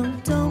wanna know,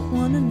 don't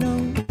wanna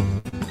know.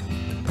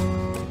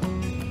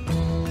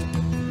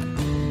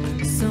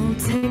 So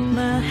take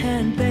my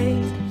hand,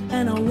 babe,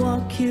 and I'll walk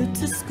walk you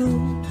to school,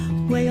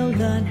 where you'll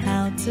learn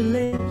how to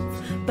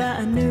live by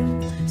a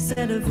new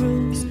set of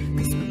rules.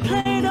 'Cause we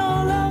played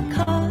all our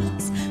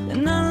cards,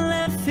 and none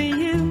left for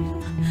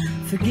you.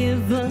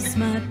 Forgive us,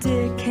 my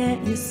dear,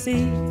 can't you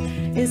see?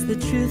 It's the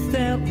truth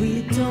that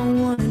we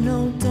don't wanna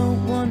know,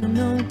 don't wanna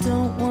know,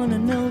 don't wanna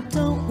know,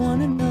 don't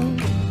wanna know.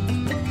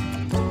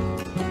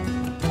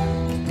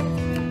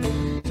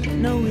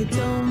 No, we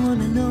don't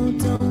wanna know,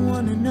 don't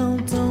wanna know,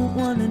 don't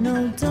wanna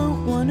know,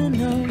 don't wanna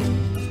know.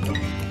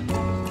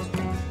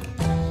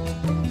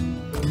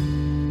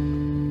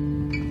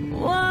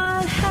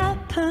 What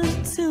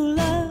happened to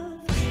love?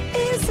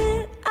 Is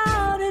it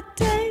out of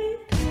date?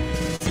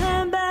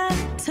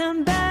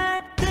 Turn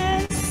back,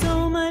 there's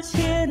so much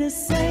here to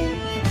say.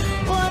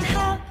 What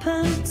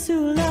happened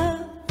to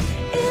love?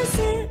 Is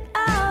it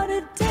out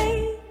of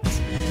date?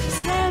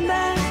 Turn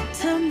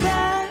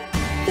back,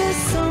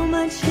 there's so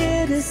much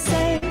here to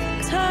say.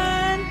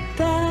 Turn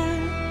back.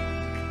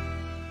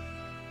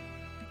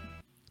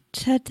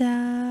 Ta-da.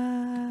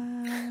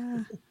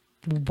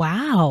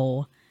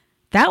 Wow.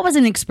 That was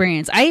an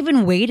experience. I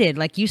even waited.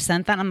 Like, you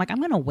sent that. I'm like, I'm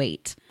going to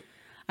wait.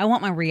 I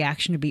want my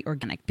reaction to be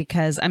organic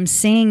because I'm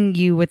seeing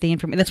you with the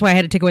information. That's why I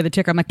had to take away the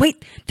ticker. I'm like,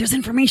 wait, there's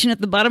information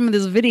at the bottom of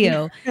this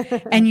video.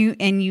 and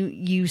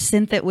you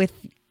sent it with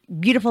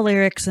beautiful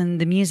lyrics and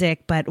the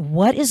music, but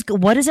what is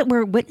it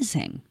we're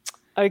witnessing?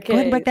 Okay. Go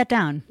ahead and break that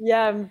down.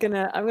 Yeah, I'm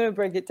gonna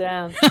break it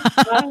down.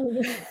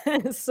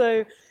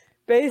 So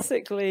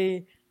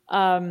basically,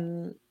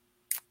 so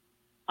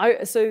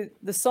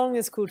the song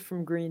is called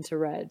From Green to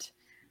Red,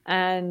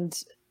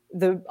 and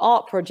the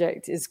art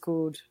project is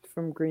called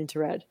From Green to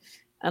Red.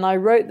 And I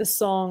wrote the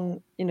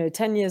song,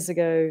 11 years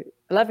ago,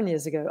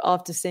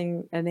 after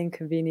seeing An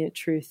Inconvenient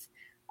Truth,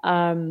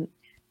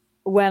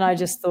 when I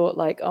just thought,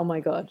 like, oh my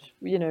God,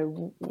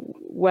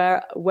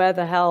 where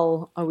the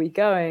hell are we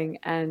going,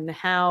 and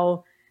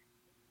how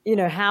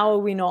are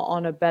we not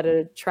on a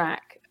better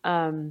track?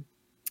 And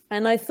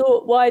I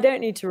thought, well, I don't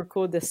need to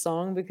record this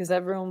song because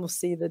everyone will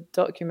see the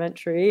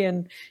documentary,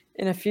 and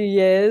in a few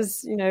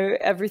years,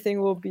 everything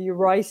will be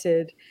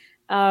righted.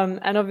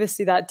 And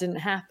obviously that didn't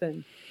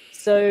happen.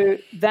 So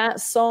that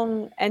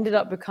song ended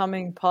up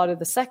becoming part of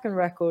the second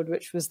record,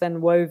 which was then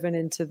woven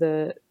into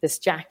this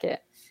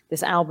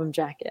album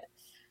jacket.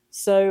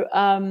 So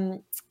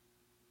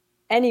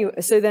anyway,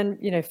 so then,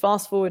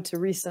 fast forward to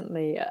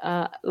recently,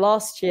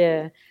 last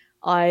year,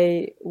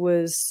 I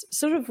was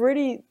sort of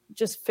really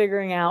just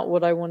figuring out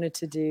what I wanted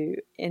to do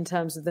in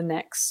terms of the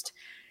next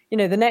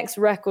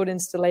record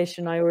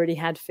installation I already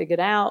had figured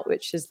out,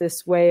 which is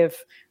this way of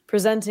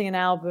presenting an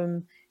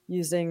album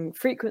using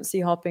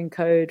frequency hopping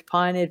code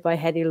pioneered by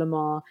Hedy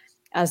Lamarr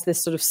as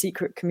this sort of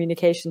secret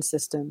communication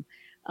system.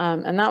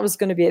 And that was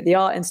going to be at the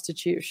Art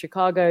Institute of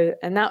Chicago.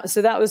 And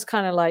that was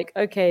kind of like,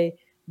 okay,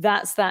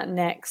 that's that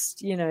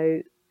next,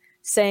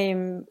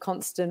 same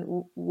constant,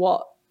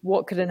 what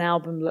could an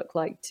album look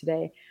like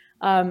today?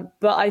 But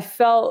I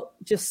felt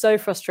just so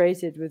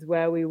frustrated with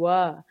where we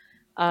were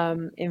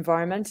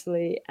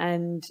environmentally.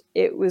 And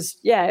it was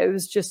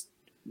just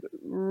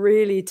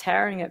really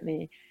tearing at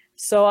me.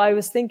 So I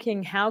was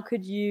thinking, how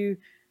could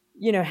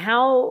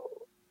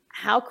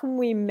how can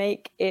we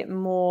make it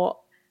more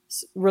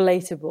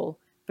relatable?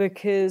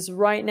 Because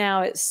right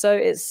now it's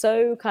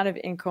so kind of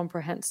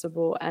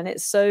incomprehensible, and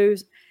it's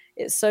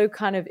so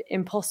kind of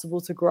impossible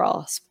to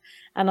grasp.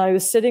 And I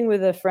was sitting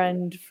with a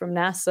friend from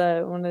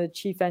NASA, one of the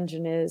chief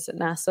engineers at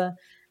NASA,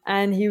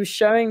 and he was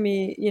showing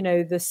me,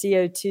 the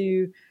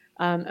CO2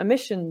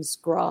 emissions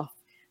graph.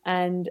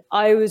 And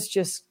I was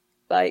just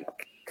like,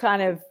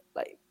 kind of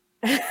like,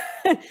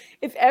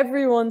 if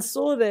everyone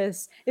saw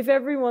this, if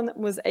everyone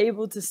was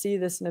able to see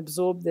this and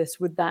absorb this,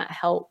 would that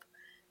help?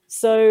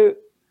 So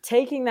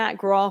taking that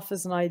graph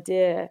as an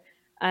idea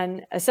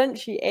and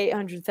essentially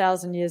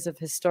 800,000 years of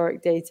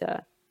historic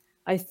data,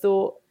 I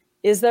thought,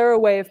 is there a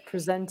way of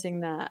presenting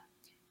that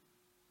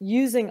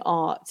using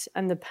art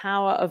and the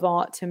power of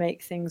art to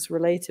make things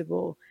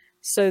relatable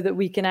so that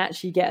we can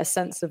actually get a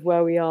sense of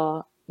where we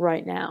are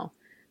right now?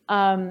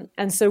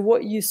 And so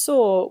what you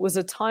saw was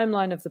a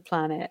timeline of the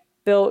planet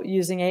built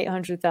using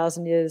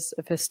 800,000 years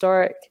of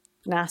historic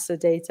NASA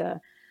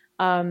data,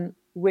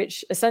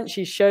 which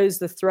essentially shows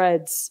the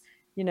threads,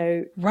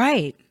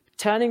 right,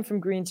 turning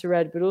from green to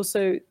red, but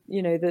also,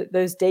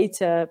 those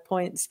data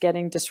points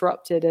getting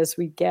disrupted as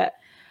we get,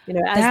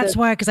 that's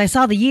why, because I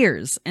saw the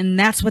years, and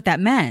that's what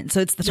that meant. So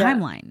it's the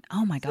timeline.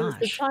 Oh my gosh. So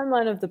it's the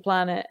timeline of the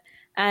planet.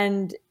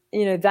 And,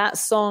 that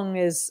song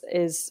is,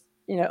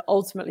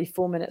 ultimately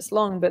 4 minutes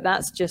long, but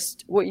that's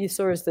just what you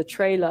saw as the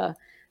trailer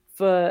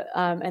for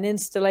an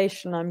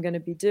installation I'm going to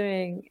be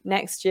doing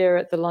next year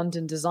at the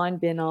London Design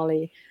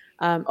Biennale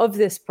of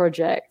this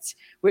project,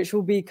 which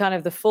will be kind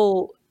of the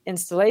full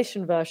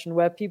installation version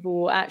where people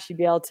will actually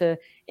be able to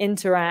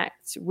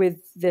interact with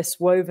this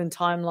woven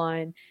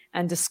timeline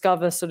and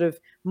discover sort of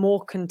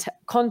more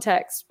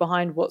context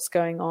behind what's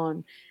going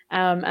on.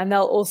 And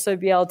they'll also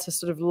be able to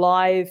sort of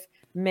live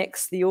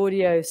mix the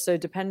audio. So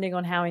depending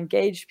on how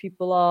engaged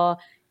people are,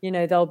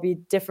 there'll be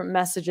different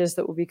messages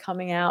that will be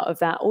coming out of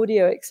that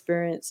audio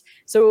experience.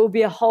 So it will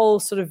be a whole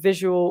sort of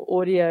visual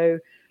audio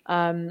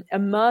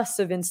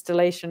immersive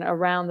installation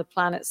around the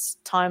planet's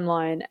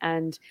timeline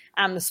and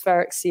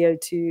atmospheric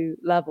CO2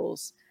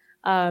 levels.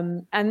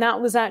 And that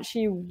was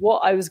actually what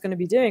I was going to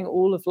be doing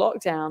all of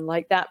lockdown.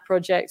 Like, that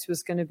project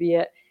was going to be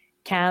at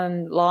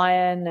Cannes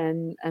Lion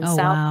and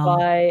South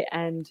by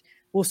and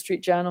Wall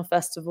Street Journal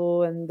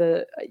Festival and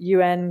the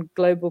UN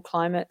Global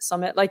Climate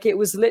Summit. Like, it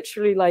was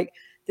literally like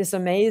this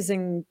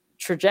amazing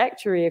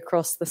trajectory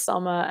across the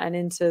summer and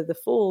into the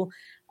fall.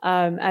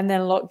 And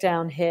then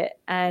lockdown hit.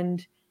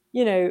 And,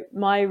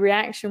 my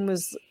reaction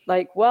was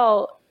like,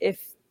 well,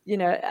 if,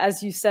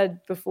 as you said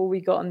before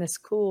we got on this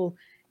call,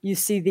 you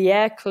see the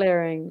air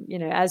clearing,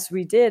 as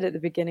we did at the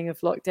beginning of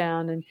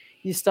lockdown, and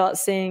you start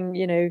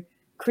seeing,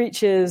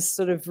 creatures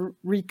sort of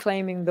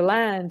reclaiming the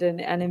land,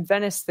 and in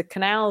Venice, the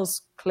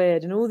canals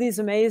cleared, and all these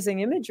amazing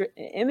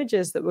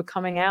images that were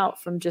coming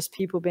out from just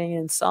people being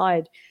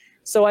inside.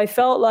 So I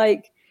felt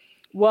like,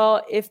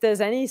 well, if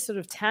there's any sort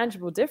of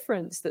tangible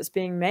difference that's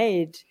being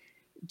made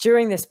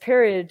during this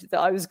period, that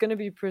I was going to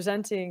be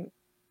presenting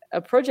a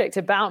project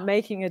about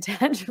making a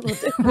tangible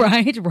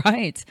difference.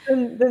 Right.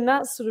 Then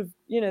that's sort of,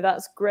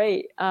 that's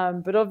great.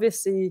 But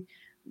obviously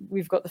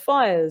we've got the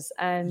fires,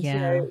 and,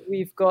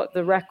 we've got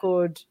the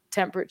record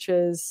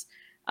temperatures.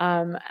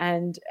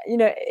 And,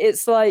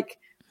 it's like,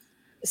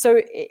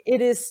 so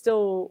it is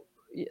still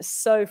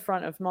so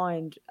front of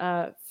mind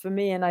for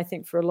me, and I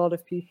think for a lot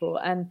of people.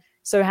 And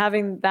so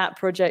having that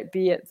project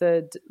be at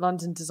the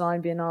London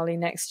Design Biennale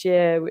next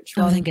year, which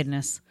runs thank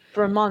goodness,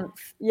 for a month,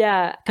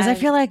 because I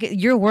feel like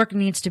your work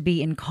needs to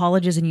be in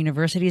colleges and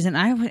universities, and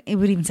I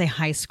would even say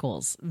high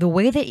schools. The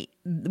way that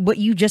what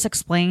you just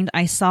explained,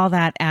 I saw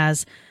that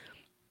as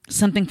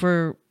something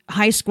for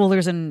high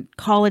schoolers and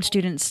college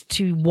students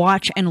to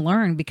watch and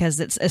learn, because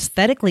it's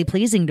aesthetically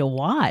pleasing to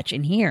watch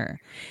and hear,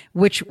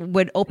 which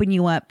would open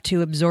you up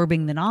to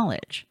absorbing the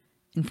knowledge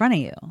in front of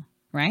you.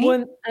 Right.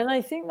 Well, and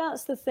I think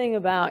that's the thing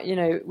about,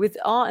 with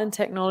art and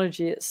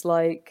technology, it's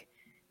like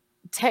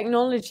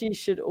technology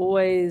should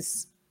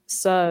always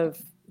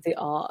serve the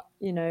art,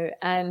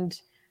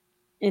 and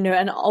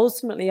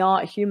ultimately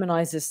art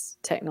humanizes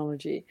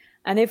technology.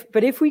 And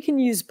if we can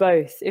use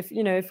both,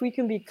 if we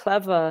can be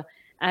clever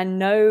and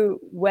know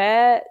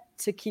where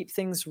to keep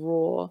things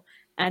raw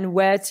and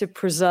where to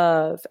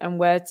preserve and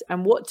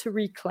what to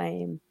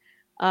reclaim,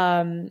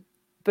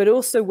 but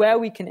also where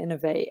we can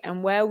innovate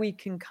and where we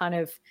can kind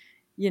of,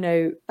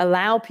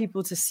 allow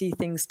people to see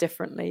things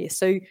differently.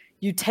 So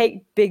you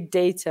take big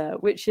data,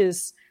 which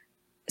is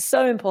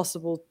so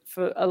impossible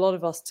for a lot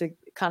of us to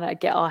kind of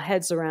get our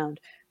heads around,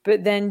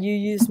 but then you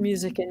use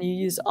music and you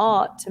use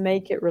art to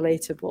make it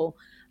relatable.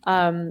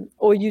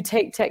 Or you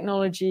take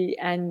technology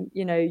and,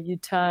 you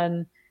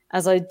turn,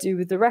 as I do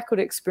with the record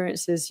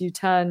experiences, you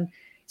turn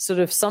sort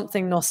of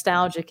something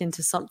nostalgic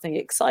into something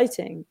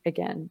exciting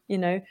again,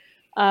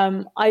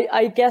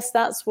 I guess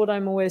that's what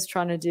I'm always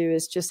trying to do,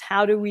 is just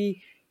how do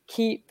we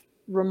keep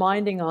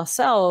reminding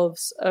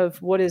ourselves of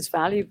what is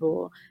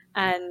valuable,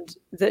 and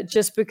that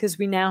just because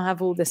we now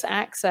have all this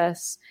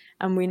access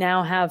and we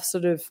now have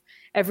sort of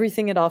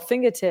everything at our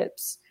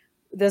fingertips,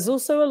 there's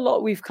also a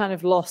lot we've kind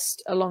of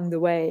lost along the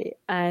way.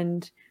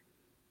 And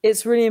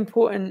it's really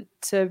important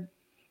to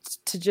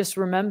just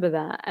remember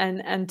that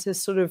and to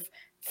sort of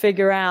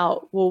figure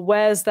out, well,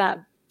 where's that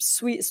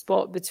sweet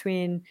spot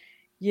between,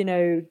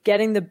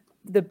 getting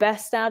the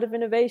best out of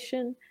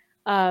innovation,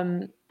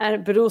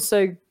 but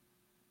also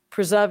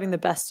preserving the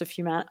best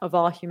of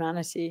our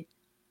humanity.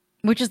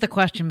 Which is the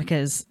question,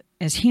 because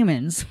as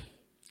humans,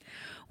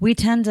 we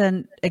tend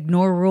to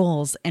ignore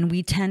rules, and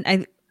we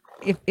tend,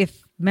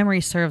 if memory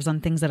serves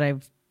on things that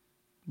I've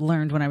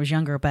learned when I was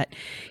younger, but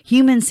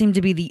humans seem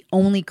to be the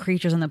only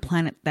creatures on the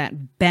planet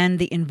that bend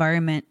the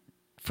environment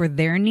for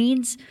their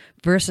needs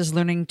versus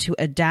learning to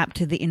adapt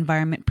to the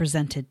environment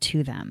presented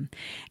to them.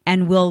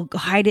 And we'll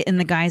hide it in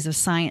the guise of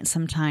science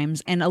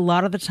sometimes. And a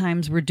lot of the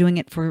times we're doing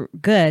it for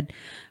good.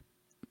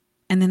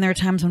 And then there are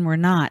times when we're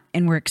not,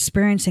 and we're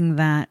experiencing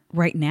that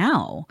right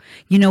now.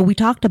 We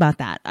talked about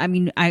that. I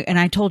mean,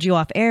 I told you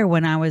off air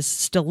when I was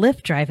still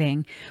Lyft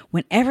driving,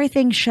 when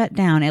everything shut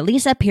down, at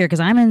least up here, because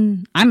I'm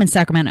in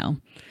Sacramento.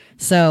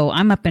 So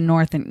I'm up in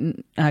North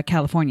in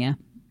California.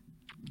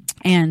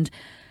 And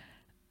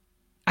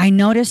I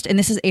noticed, and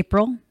this is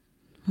April,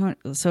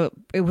 so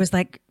it was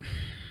like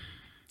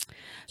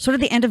sort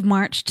of the end of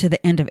March to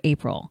the end of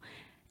April.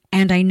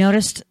 And I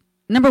noticed,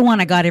 number one,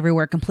 I got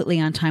everywhere completely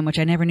on time, which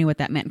I never knew what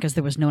that meant because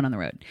there was no one on the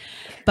road.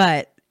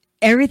 But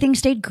everything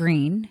stayed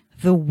green.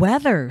 The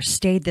weather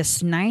stayed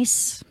this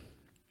nice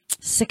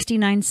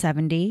 69,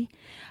 70.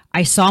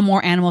 I saw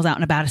more animals out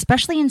and about,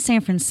 especially in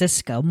San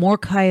Francisco. More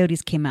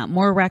coyotes came out,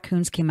 more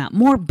raccoons came out,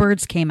 more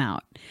birds came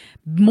out,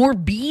 more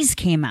bees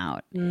came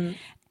out.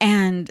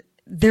 And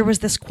there was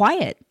this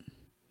quiet.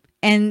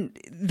 And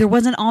there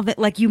wasn't all that,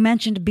 like you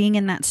mentioned, being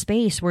in that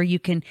space where you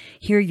can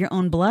hear your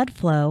own blood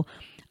flow.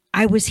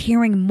 I was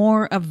hearing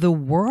more of the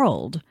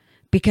world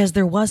because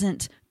there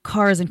wasn't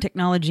cars and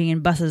technology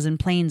and buses and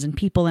planes and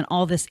people and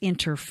all this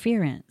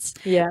interference,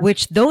 Yeah.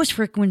 which those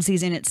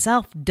frequencies in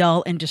itself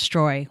dull and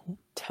destroy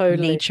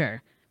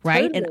nature.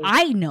 Right. Totally. And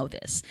I know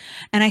this.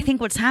 And I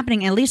think what's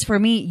happening, at least for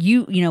me,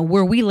 you know,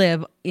 where we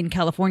live in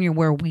California,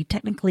 where we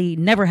technically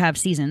never have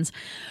seasons,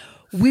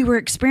 we were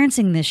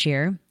experiencing this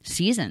year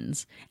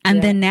seasons.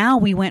 And then now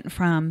we went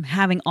from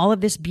having all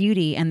of this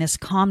beauty and this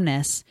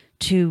calmness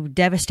to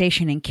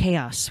devastation and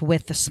chaos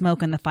with the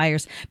smoke and the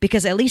fires.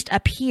 Because at least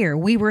up here,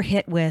 we were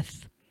hit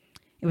with,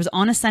 it was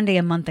on a Sunday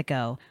a month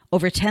ago,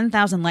 over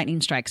 10,000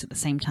 lightning strikes at the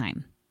same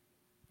time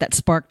that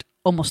sparked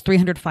almost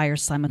 300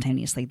 fires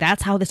simultaneously.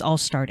 That's how this all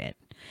started.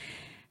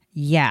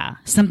 Yeah,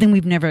 something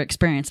we've never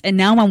experienced. And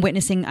now I'm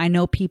witnessing, I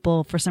know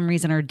people for some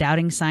reason are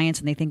doubting science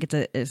and they think it's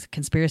a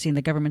conspiracy and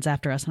the government's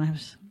after us. And I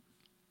was,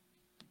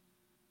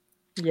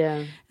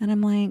 and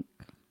I'm like,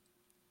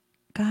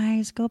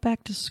 guys, go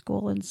back to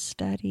school and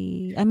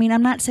study. I mean,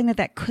 I'm not saying that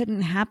that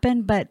couldn't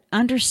happen, but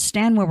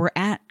understand where we're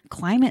at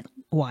climate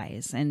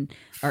wise, and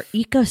our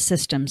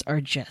ecosystems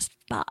are just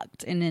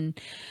fucked. And then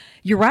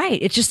you're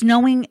right. It's just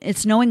knowing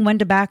when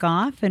to back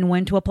off and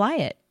when to apply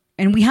it.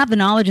 And we have the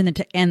knowledge and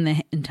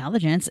the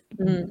intelligence.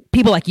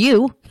 People like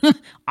you,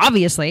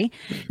 obviously,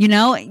 you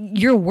know,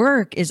 your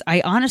work is,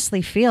 I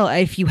honestly feel,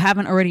 if you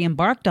haven't already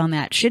embarked on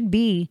that, should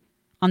be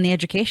on the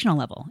educational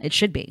level. It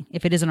should be,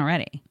 if it isn't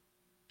already.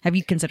 Have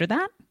you considered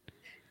that?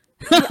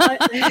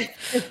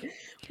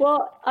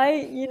 Well,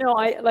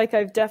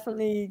 I've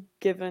definitely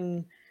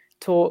given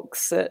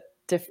talks at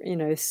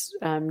different,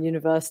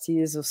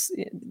 universities or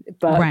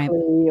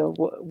Berkeley or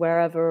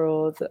wherever,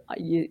 or the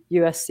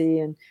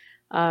USC, and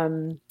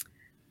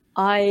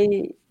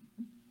I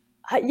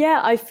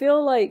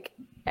feel like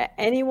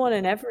anyone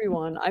and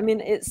everyone. I mean,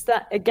 it's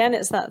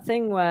that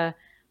thing where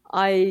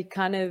I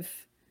kind of,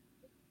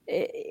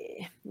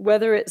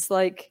 whether it's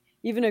like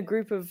even a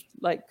group of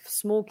like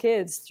small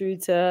kids through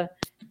to,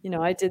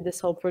 I did this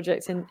whole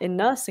project in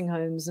nursing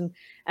homes,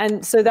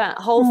 and so that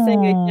whole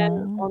thing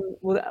again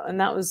and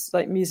that was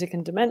like music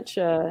and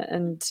dementia,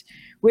 and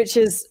which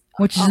is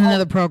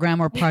another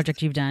program or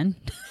project you've done.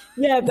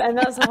 Yeah, and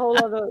that's a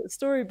whole other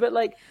story. But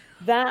like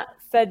that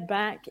fed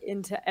back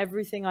into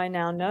everything I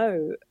now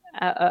know,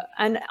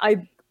 and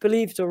I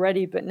believed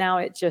already, but now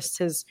it just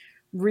has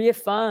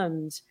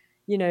reaffirmed,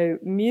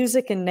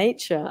 music and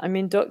nature. I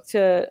mean,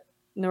 Dr.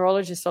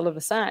 Neurologist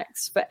Oliver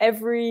Sacks, for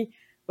every,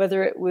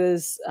 whether it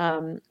was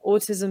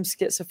autism,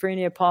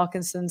 schizophrenia,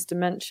 Parkinson's,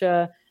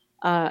 dementia,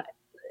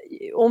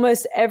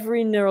 almost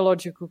every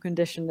neurological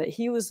condition that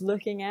he was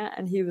looking at,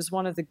 and he was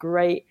one of the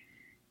great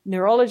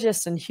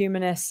neurologists and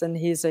humanists, and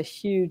he's a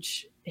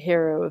huge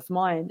hero of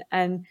mine.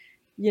 And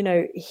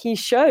he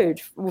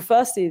showed, well,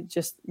 firstly,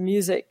 just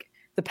music,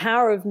 the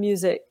power of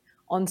music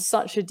on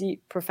such a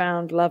deep,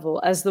 profound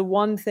level as the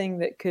one thing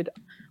that could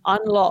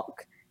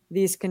unlock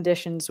these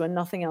conditions when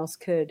nothing else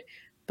could.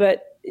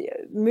 But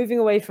moving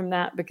away from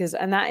that,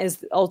 and that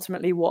is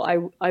ultimately what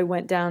I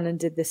went down and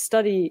did this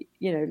study,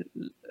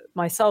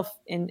 myself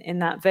in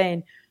that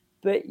vein.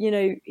 But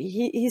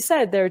he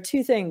said there are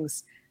two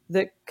things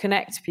that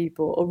connect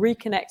people or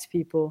reconnect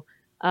people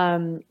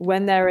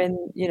when they're in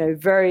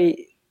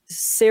very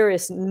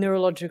serious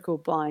neurological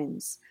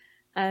binds,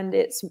 and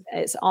it's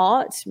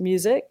art,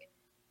 music,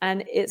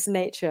 and it's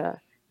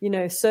nature.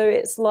 So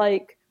it's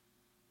like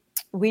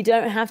we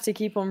don't have to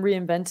keep on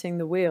reinventing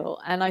the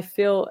wheel. And I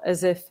feel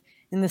as if,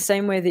 in the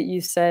same way that you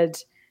said,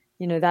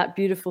 that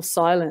beautiful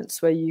silence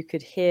where you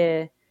could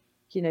hear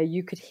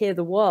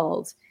the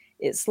world,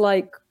 it's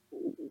like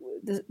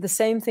the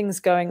same things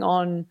going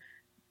on.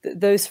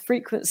 Those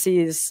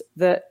frequencies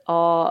that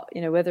are,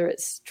 whether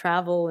it's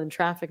travel and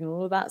traffic and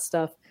all of that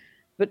stuff,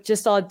 but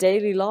just our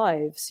daily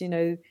lives,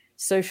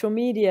 social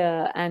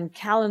media and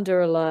calendar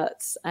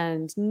alerts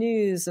and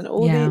news and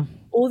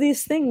all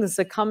these things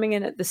are coming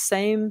in at the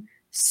same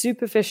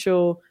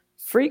superficial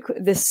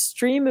this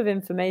stream of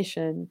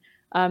information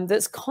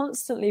that's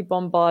constantly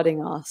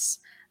bombarding us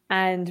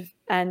and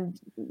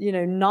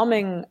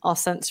numbing our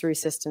sensory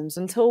systems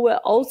until we're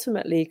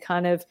ultimately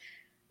kind of,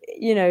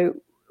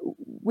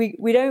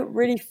 we don't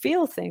really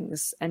feel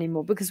things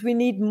anymore because we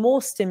need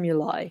more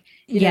stimuli.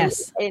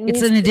 Yes,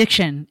 it's an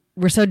addiction.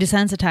 We're so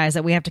desensitized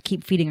that we have to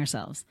keep feeding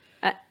ourselves.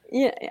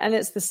 And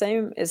it's the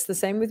same. It's the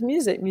same with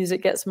music.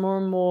 Music gets more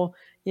and more,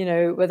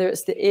 whether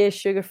it's the ear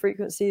sugar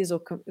frequencies or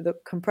the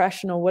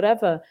compression or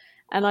whatever.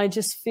 And I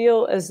just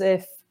feel as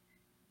if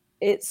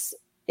it's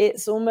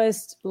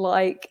almost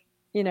like,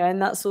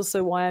 and that's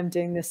also why I'm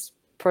doing this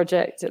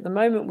project at the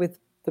moment with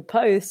the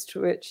Post,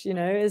 which,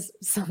 is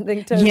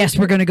something totally. Yes,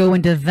 we're going to go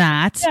into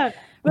that. Yeah,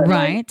 but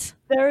right.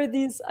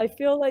 I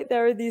feel like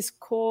there are these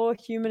core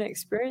human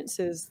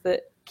experiences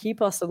that keep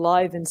us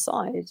alive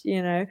inside,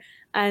 and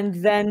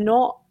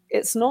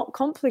it's not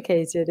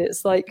complicated.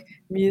 It's like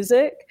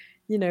music,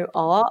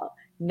 art,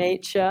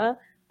 nature,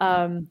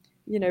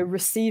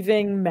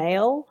 receiving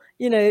mail,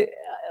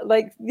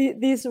 like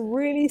these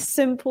really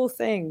simple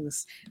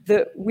things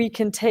that we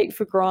can take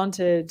for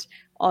granted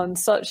on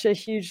such a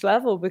huge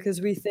level, because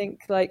we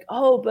think like,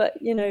 oh, but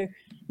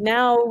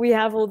now we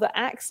have all the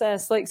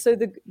access. Like, so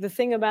the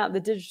thing about the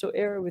digital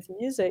era with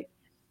music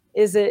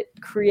is it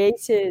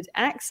created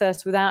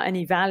access without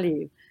any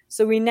value.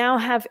 So we now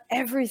have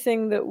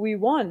everything that we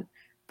want,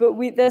 but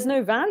there's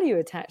no value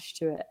attached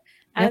to it.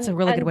 That's a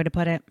really good way to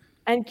put it.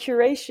 And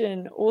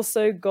curation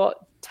also got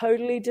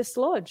totally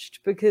dislodged,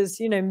 because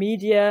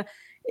media,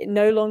 it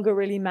no longer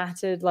really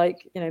mattered.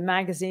 Like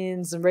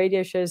magazines and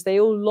radio shows, they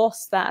all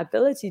lost that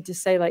ability to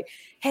say like,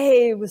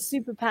 hey, we're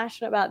super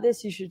passionate about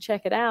this, you should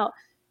check it out.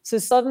 So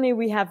suddenly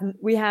we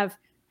have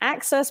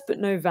access but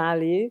no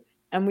value,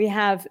 and we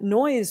have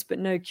noise but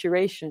no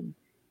curation.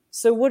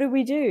 So what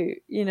do?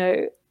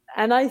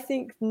 And I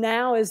think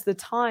now is the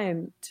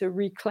time to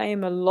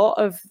reclaim a lot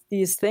of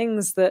these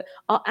things that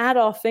are at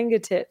our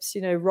fingertips,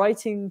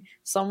 writing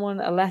someone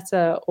a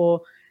letter,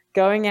 or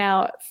going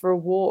out for a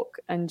walk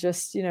and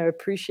just,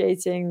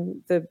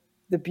 appreciating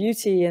the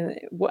beauty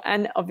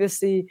and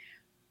obviously,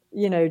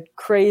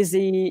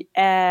 crazy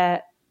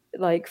air,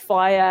 like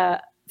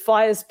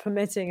fire's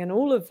permitting and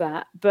all of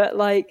that. But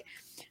like,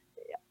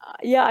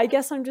 yeah, I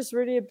guess I'm just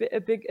really a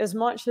big, as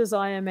much as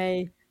I am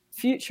a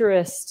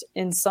futurist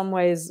in some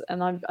ways,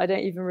 and I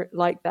don't even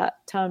like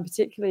that term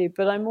particularly,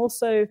 but I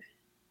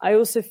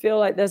also feel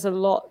like there's a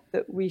lot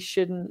that we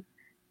shouldn't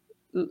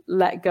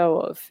let go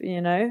of,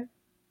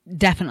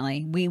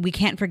 Definitely. We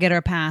can't forget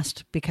our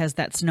past, because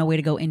that's no way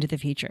to go into the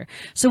future.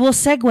 So we'll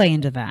segue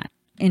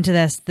into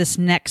this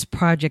next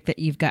project that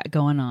you've got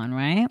going on,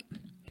 right?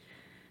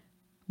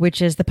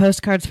 Which is the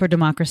Postcards for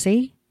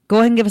Democracy. Go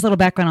ahead and give us a little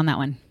background on that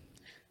one.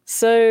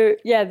 So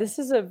yeah, this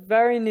is a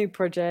very new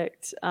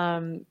project,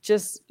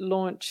 just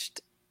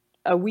launched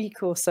a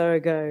week or so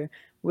ago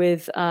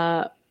with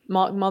Mark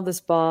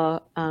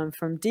Mothersbaugh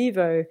from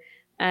Devo,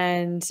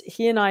 and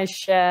he and I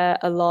share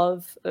a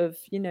love of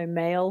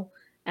mail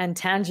and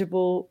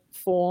tangible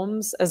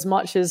forms as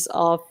much as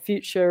our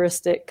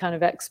futuristic kind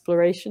of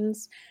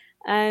explorations.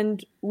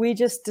 And we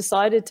just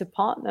decided to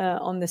partner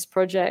on this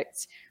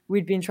project.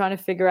 We'd been trying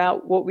to figure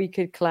out what we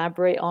could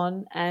collaborate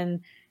on,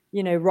 and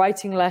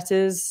writing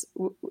letters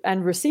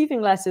and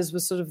receiving letters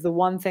was sort of the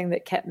one thing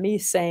that kept me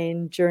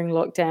sane during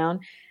lockdown.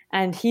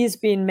 And he's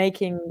been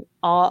making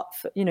art,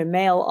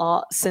 mail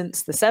art,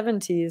 since the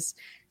 70s.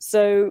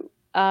 So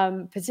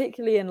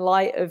particularly in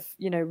light of,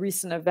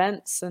 recent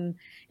events, and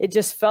it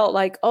just felt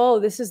like, oh,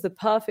 this is the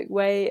perfect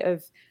way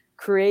of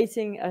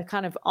creating a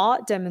kind of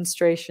art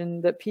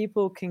demonstration that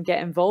people can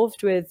get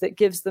involved with, that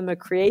gives them a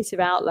creative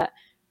outlet,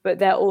 but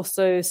they're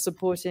also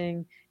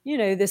supporting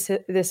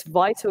this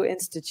vital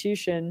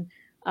institution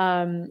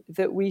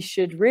that we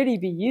should really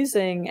be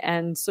using,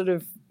 and sort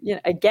of,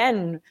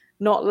 again,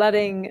 not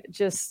letting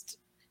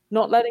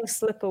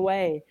slip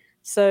away.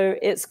 So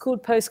it's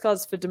called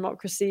Postcards for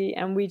Democracy,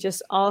 and we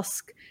just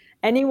ask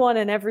anyone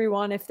and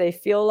everyone, if they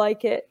feel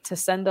like it, to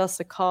send us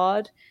a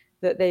card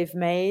that they've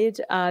made.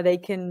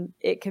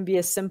 It can be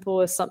as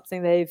simple as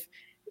something they've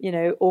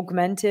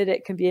augmented.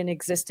 It can be an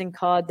existing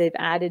card they've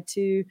added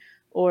to,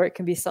 or it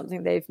can be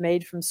something they've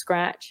made from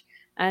scratch,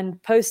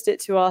 and post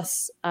it to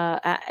us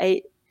at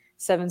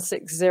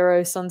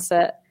 8760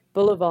 Sunset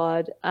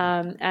Boulevard.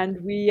 And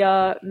we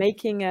are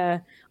making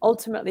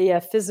ultimately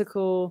a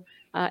physical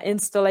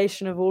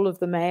installation of all of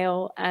the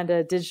mail, and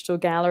a digital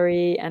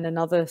gallery, and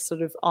another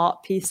sort of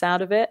art piece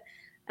out of it.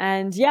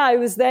 And yeah, I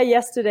was there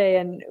yesterday,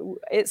 and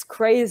it's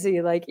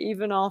crazy. Like,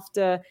 even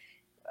after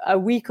a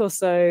week or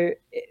so,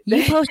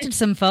 you posted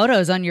some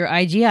photos on your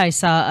IG, I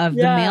saw, of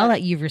the mail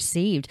that you've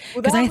received.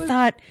 Because I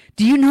thought,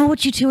 do you know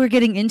what you two are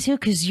getting into?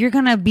 Because you're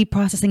going to be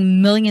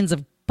processing millions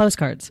of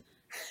postcards.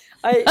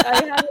 I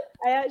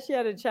actually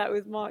had a chat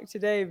with Mark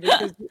today,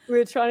 because we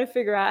were trying to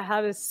figure out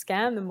how to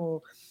scan them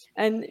all.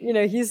 And,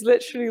 he's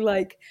literally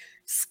like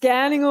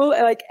scanning all,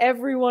 like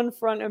everyone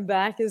front and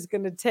back is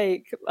going to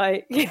take,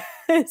 like,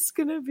 it's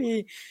going to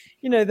be,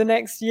 the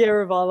next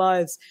year of our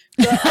lives.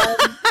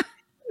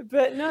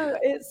 But no,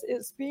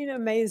 it's been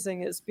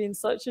amazing. It's been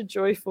such a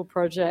joyful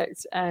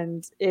project,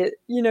 and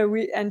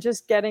and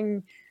just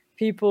getting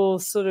people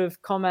sort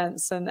of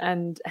comments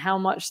and how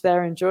much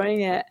they're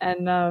enjoying it,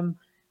 and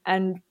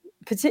I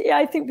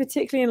think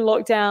particularly in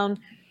lockdown,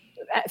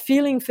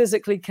 feeling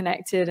physically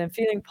connected and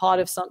feeling part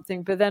of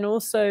something, but then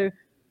also,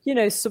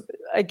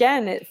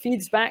 again, it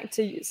feeds back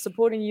to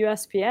supporting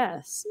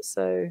USPS.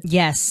 So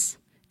yes.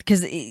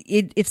 Because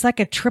it's like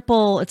a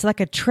triple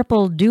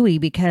Dewey,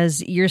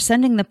 because you're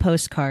sending the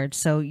postcard,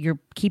 so you're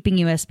keeping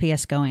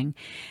USPS going,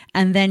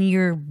 and then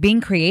you're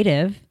being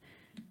creative.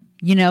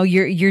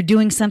 You're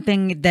doing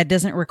something that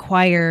doesn't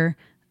require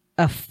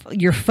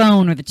your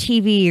phone or the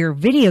TV or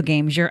video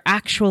games. You're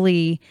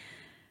actually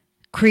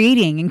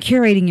creating and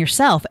curating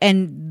yourself,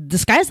 and the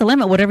sky's the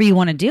limit. Whatever you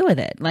want to do with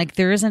it, like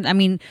there isn't. I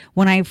mean,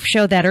 when I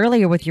showed that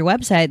earlier with your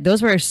website,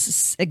 those were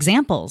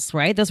examples,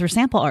 right? Those were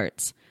sample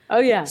arts. Oh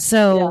yeah.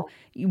 So. Yeah.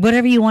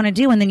 Whatever you want to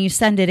do, and then you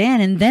send it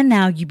in, and then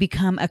now you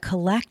become a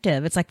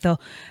collective. It's like the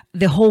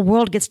whole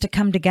world gets to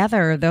come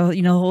together.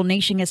 The whole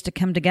nation gets to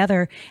come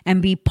together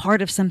and be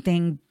part of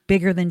something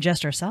bigger than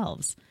just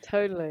ourselves.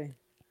 Totally.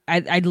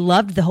 I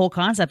loved the whole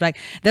concept. Like,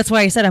 that's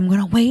why I said I'm going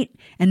to wait,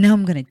 and now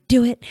I'm going to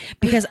do it,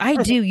 because I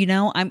do,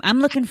 I'm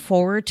looking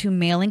forward to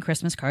mailing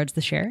Christmas cards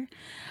this year,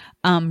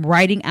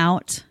 writing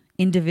out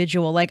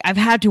individual, like I've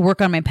had to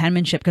work on my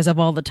penmanship because of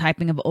all the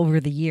typing of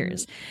over the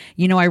years.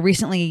 I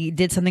recently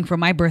did something for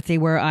my birthday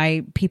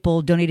where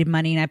people donated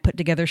money, and I put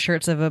together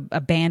shirts of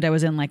a band I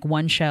was in, like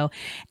one show.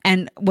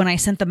 And when I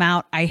sent them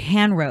out, I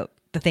hand wrote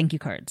the thank you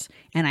cards,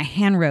 and I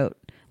hand wrote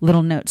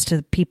little notes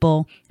to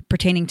people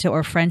pertaining to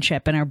our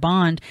friendship and our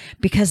bond,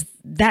 because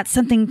that's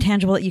something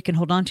tangible that you can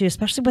hold on to,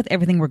 especially with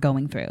everything we're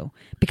going through,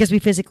 because we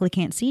physically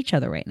can't see each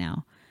other right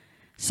now.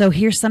 So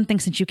here's something,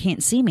 since you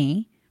can't see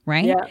me,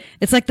 right? Yeah.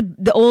 It's like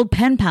the old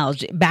pen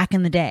pals back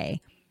in the day.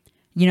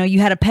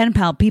 You had a pen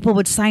pal. People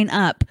would sign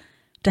up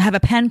to have a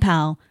pen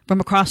pal from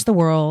across the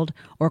world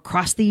or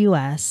across the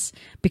US,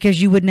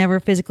 because you would never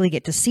physically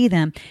get to see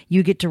them.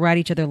 You get to write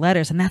each other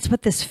letters. And that's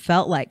what this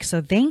felt like.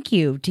 So thank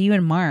you to you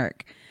and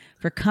Mark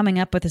for coming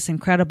up with this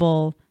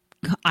incredible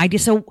idea.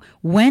 So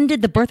when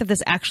did the birth of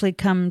this actually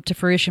come to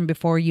fruition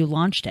before you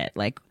launched it?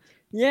 Like,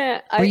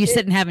 were you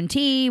sitting having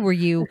tea? Were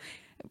you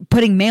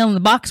putting mail in the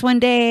box one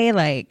day?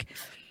 Like,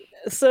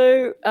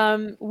 so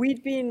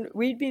we'd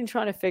been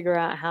trying to figure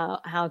out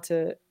how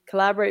to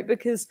collaborate,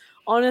 because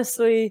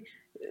honestly,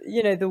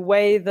 the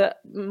way that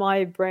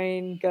my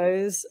brain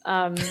goes,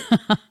 I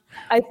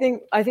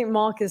think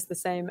Mark is the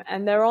same,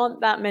 and there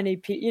aren't that many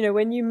people.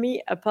 When you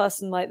meet a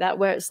person like that,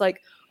 where it's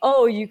like,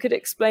 oh, you could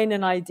explain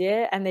an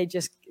idea and they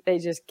just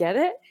get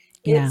it.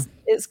 Yeah.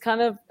 It's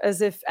kind of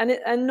as if,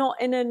 and not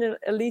in an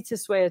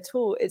elitist way at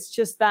all. It's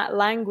just that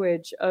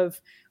language of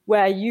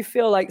where you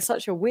feel like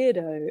such a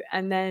weirdo,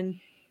 and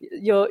then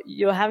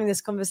you're having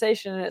this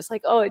conversation, and it's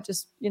like, oh, it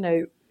just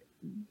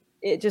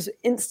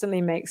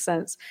instantly makes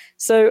sense.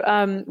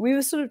 So we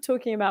were sort of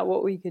talking about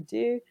what we could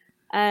do,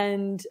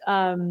 and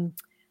then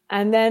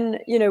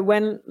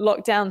when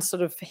lockdown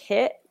sort of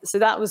hit, so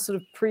that was sort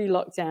of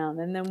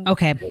pre-lockdown, and then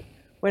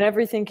when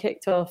everything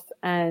kicked off,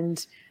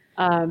 and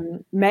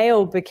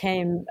mail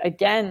became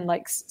again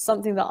like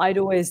something that I'd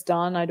always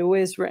done. I'd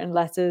always written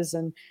letters,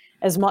 and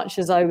as much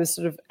as I was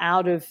sort of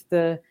out of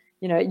the,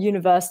 at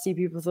university,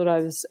 people thought I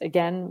was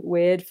again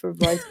weird for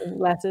writing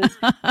letters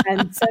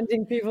and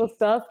sending people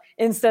stuff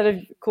instead of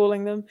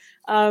calling them.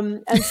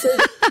 And so,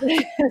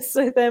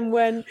 so then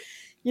when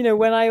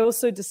I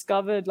also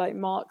discovered like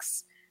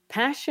Mark's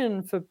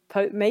passion for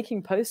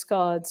making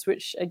postcards,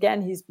 which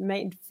again he's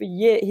made for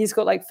years. He's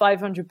got like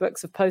 500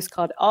 books of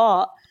postcard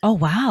art. Oh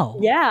wow!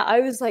 Yeah, I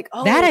was like,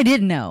 oh, that I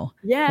didn't know.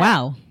 Yeah,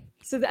 wow.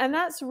 So and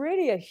that's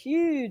really a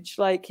huge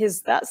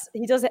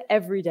he does it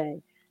every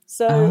day.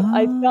 So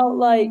I felt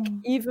like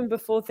even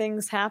before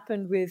things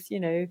happened with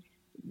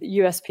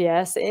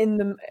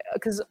USPS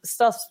because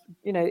stuff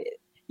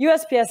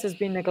USPS has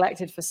been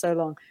neglected for so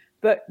long.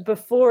 But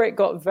before it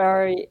got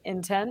very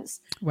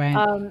intense, right.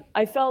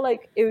 I felt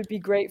like it would be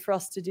great for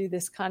us to do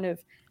this kind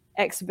of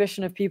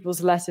exhibition of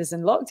people's letters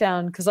in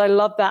lockdown, because I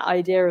love that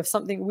idea of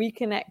something we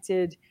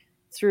connected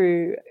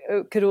through.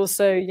 It could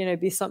also,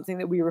 be something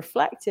that we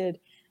reflected.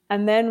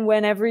 And then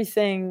when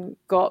everything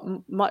got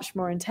much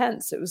more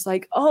intense, it was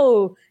like,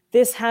 oh,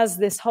 this has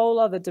this whole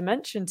other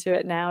dimension to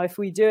it now if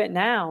we do it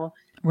now.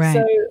 Right.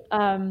 So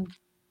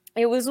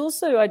it was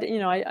also,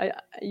 I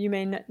you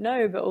may not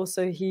know, but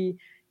also he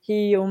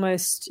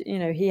almost,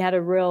 he had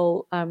a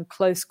real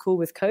close call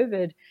with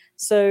COVID.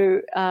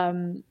 So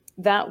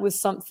that was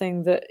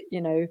something that,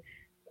 it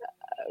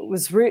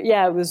was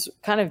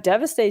kind of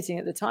devastating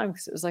at the time,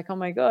 because it was like, oh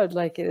my God,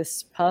 like, is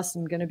this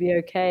person going to be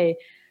okay?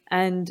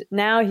 And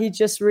now he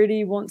just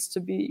really wants to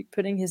be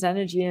putting his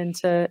energy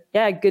into,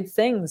 good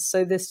things.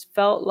 So this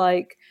felt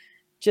like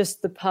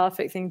just the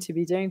perfect thing to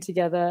be doing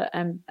together,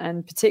 and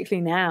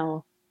particularly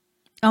now.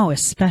 Oh,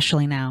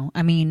 especially now.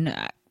 I mean,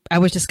 I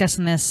was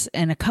discussing this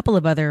in a couple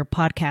of other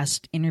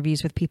podcast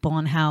interviews with people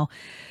on how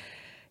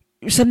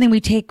something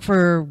we take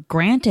for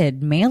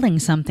granted, mailing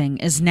something,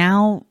 is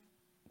now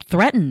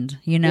threatened,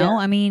 Yeah.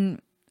 I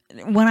mean,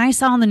 when I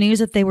saw on the news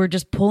that they were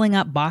just pulling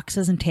up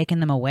boxes and taking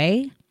them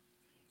away,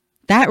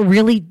 that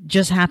really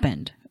just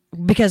happened.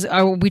 Because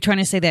are we trying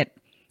to say that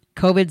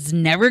COVID's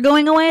never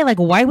going away? Like,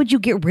 why would you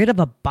get rid of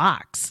a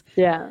box?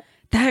 Yeah.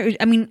 I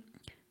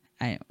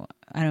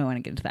don't want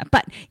to get into that.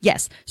 But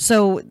yes,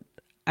 so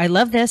I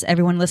love this.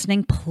 Everyone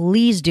listening,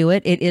 please do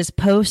it. It is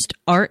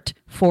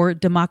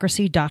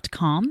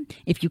postartfordemocracy.com.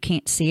 If you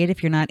can't see it,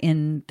 if you're not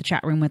in the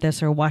chat room with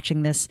us or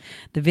watching the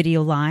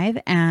video live,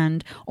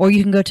 or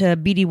you can go to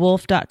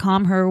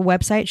beatiewolfe.com, her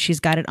website. She's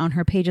got it on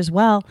her page as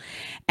well.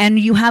 And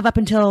you have up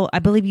until, I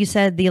believe you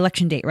said the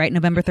election date, right?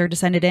 November 3rd to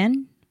send it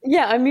in?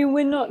 Yeah, I mean,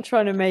 we're not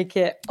trying to make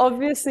it.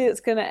 Obviously,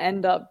 it's going to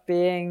end up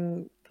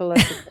being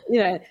political,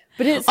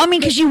 but it's. I mean,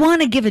 because you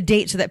want to give a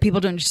date so that people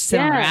don't just sit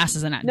on their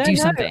asses and not do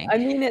something. I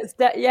mean, it's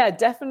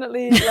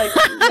definitely like,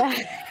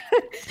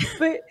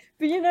 but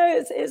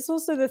it's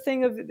also the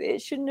thing of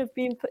it shouldn't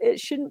be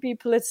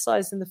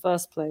politicized in the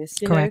first place.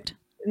 Correct.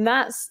 And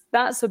that's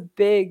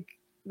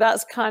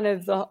kind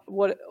of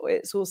what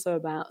it's also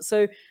about.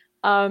 So,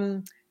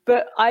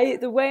 but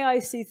the way I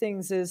see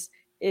things is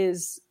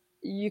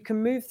you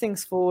can move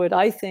things forward,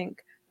 I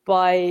think,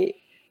 by,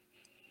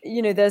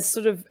 there's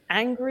sort of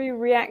angry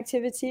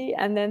reactivity,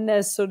 and then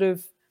there's sort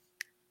of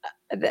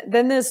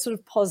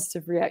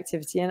positive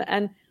reactivity.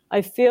 And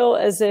I feel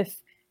as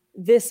if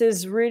this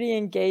is really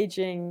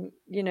engaging,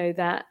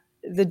 that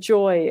the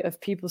joy of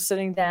people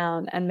sitting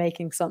down and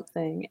making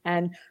something.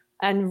 And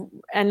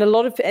a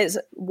lot of it's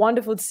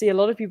wonderful to see a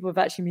lot of people have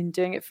actually been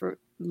doing it for a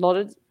lot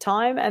of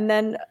time, and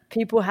then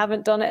people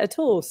haven't done it at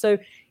all. So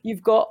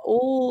you've got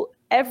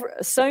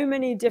so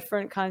many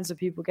different kinds of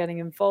people getting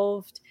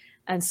involved,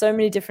 and so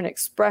many different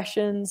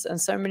expressions,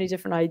 and so many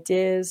different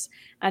ideas,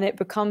 and it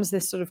becomes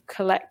this sort of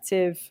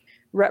collective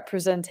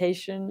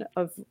representation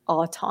of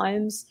our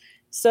times.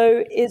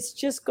 So it's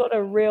just got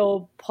a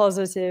real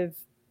positive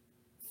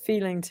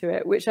feeling to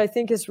it, which I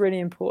think is really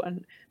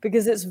important,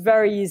 because it's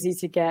very easy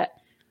to get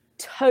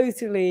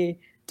totally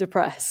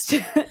depressed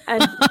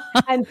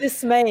and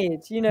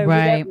dismayed,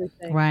 Right, with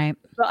everything. right.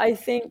 But I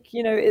think,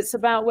 it's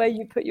about where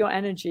you put your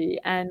energy.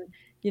 And,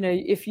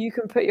 if you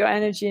can put your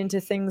energy into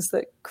things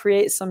that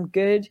create some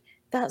good,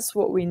 that's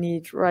what we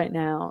need right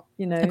now,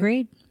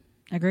 Agreed.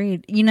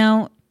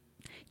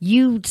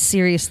 You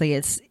seriously,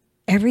 it's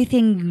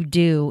everything you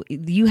do.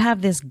 You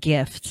have this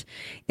gift.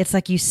 It's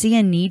like you see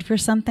a need for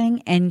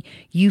something and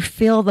you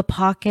fill the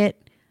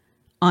pocket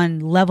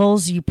on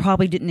levels you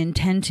probably didn't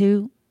intend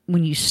to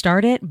when you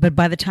start it, but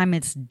by the time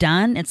it's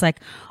done, it's like,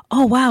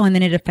 oh wow, and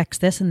then it affects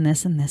this and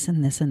this and this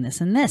and this and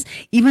this and this,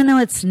 even though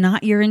it's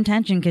not your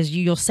intention, because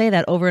you'll say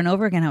that over and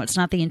over again, how it's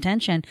not the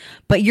intention,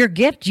 but your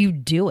gift, you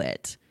do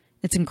it.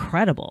 It's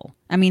incredible.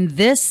 I mean,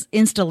 this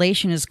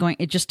installation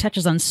it just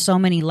touches on so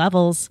many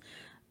levels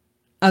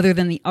other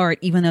than the art,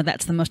 even though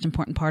that's the most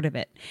important part of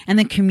it. And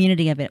the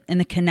community of it and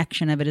the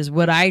connection of it is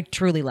what I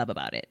truly love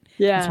about it.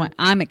 Yeah. That's why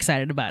I'm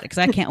excited about it, because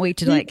I can't wait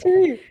to Me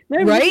too.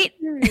 No, right?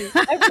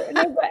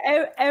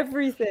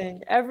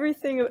 Everything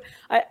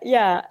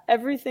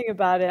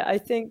about it. I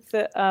think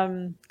that,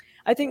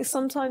 I think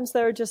sometimes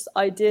there are just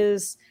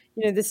ideas,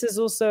 this is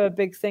also a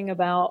big thing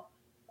about,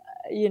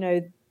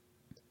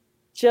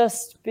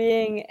 just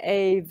being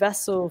a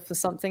vessel for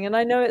something. And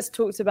I know it's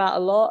talked about a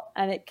lot,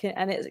 and it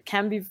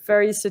can be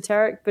very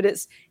esoteric, but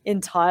it's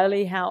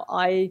entirely how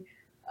I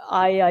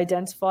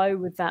identify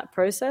with that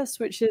process,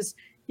 which is,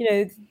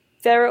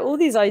 there are all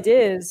these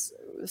ideas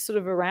sort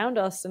of around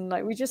us, and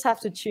like we just have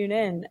to tune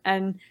in,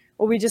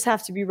 or we just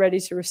have to be ready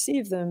to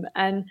receive them.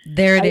 And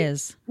there it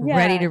is,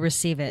 ready to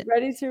receive it.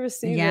 Ready to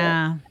receive it.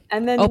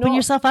 And then open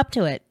yourself up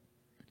to it.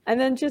 And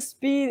then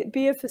just be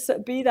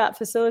that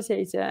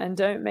facilitator, and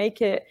don't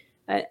make it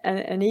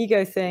an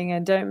ego thing,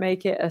 and don't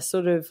make it a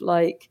sort of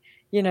like,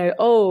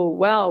 oh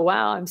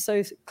wow, I'm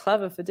so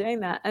clever for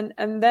doing that, and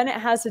then it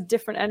has a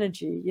different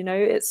energy.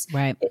 It's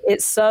right.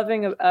 It's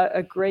serving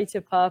a greater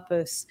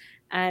purpose,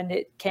 and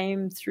it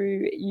came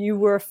through. You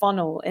were a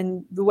funnel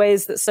in the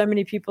ways that so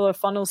many people are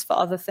funnels for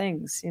other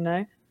things.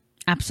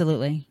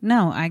 Absolutely.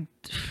 No,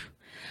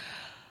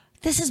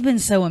 this has been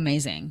so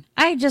amazing.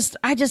 I just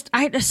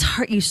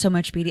heart you so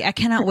much, Beatie. I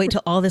cannot wait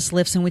till all this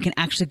lifts and we can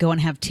actually go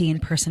and have tea in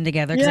person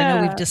together, because I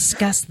know we've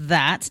discussed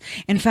that.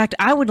 In fact,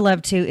 I would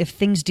love to, if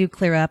things do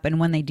clear up,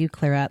 and when they do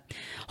clear up,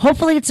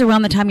 hopefully it's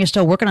around the time you're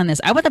still working on this.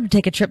 I would love to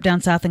take a trip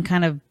down south and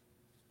kind of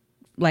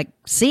like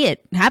see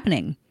it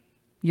happening.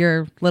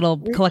 Your little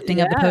collecting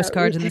of the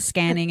postcards and the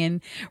scanning,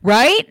 and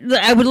right.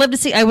 I would love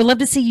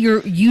to see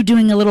you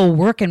doing a little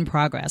work in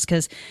progress,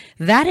 because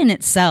that in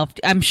itself,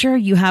 I'm sure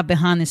you have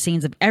behind the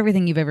scenes of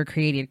everything you've ever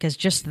created, because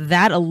just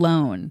that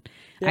alone,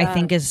 I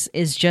think is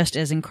just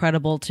as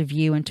incredible to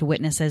view and to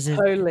witness as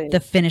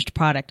the finished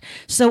product.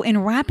 So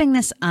in wrapping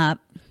this up,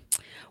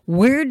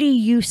 where do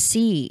you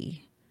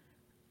see,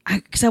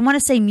 because I want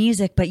to say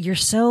music, but you're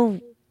so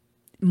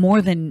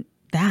more than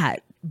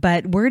that,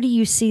 but where do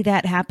you see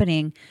that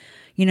happening?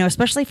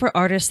 Especially for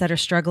artists that are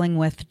struggling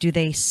with, do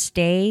they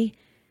stay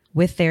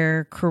with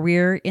their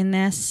career in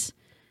this?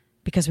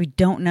 Because we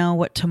don't know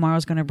what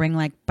tomorrow's going to bring.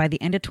 Like by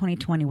the end of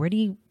 2020, where do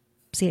you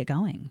see it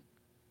going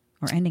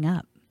or ending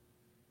up?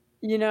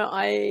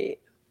 I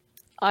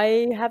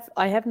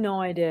have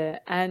no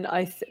idea. And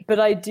but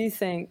I do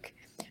think,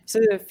 so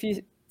there are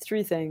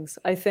three things.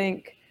 I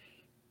think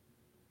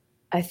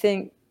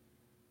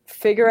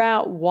figure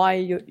out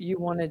why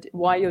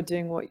why you're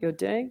doing what you're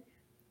doing.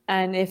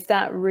 And if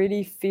that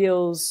really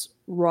feels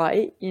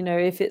right,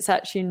 if it's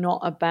actually not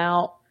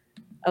about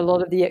a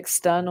lot of the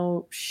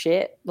external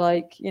shit,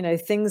 like,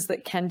 things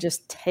that can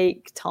just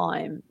take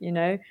time,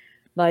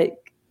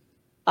 like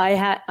I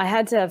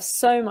had to have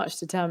so much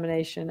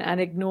determination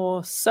and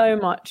ignore so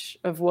much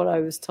of what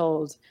I was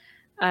told.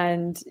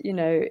 And,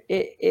 the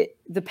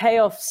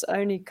payoffs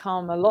only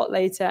come a lot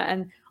later,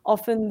 and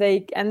often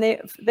they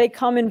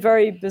come in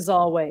very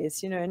bizarre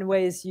ways, in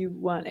ways you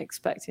weren't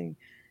expecting.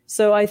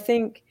 So I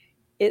think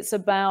it's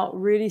about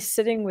really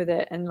sitting with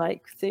it and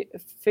like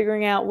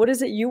figuring out what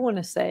is it you want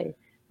to say,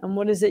 and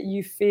what is it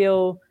you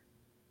feel,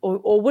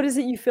 or what is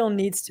it you feel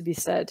needs to be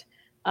said.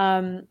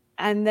 And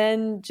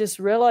then just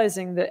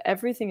realizing that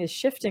everything is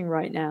shifting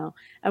right now.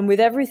 And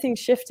with everything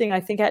shifting, I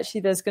think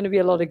actually there's going to be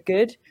a lot of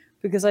good,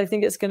 because I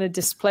think it's going to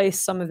displace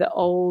some of the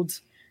old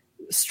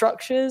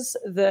structures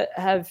that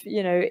have,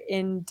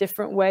 in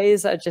different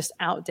ways are just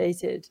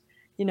outdated.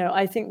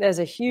 I think there's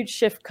a huge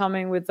shift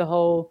coming with the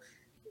whole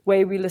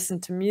way we listen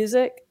to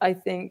music. I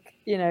think,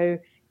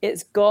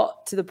 it's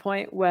got to the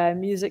point where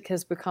music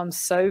has become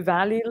so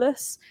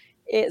valueless,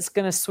 it's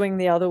going to swing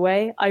the other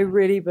way. I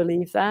really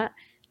believe that.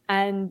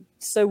 And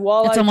so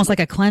while it's almost like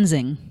a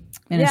cleansing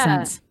in a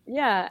sense.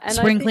 Yeah. And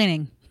spring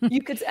cleaning.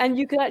 you could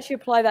actually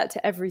apply that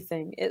to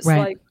everything. It's right.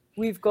 like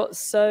we've got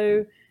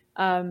so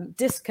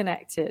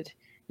disconnected,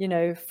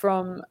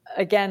 from,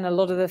 again, a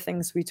lot of the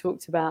things we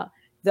talked about,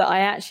 that I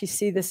actually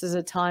see this as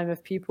a time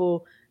of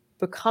people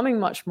becoming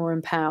much more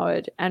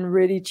empowered and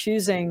really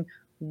choosing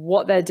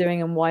what they're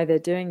doing and why they're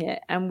doing it.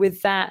 And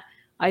with that,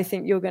 I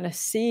think you're going to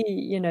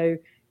see,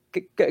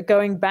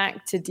 going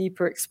back to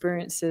deeper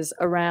experiences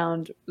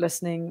around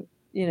listening,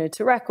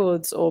 to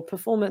records or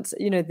performance,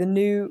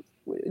 the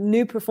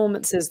new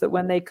performances that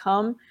when they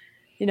come,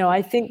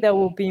 I think there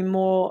will be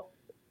more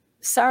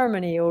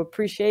ceremony or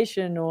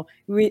appreciation, or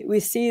we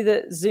see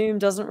that Zoom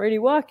doesn't really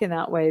work in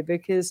that way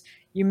because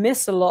you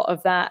miss a lot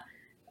of that,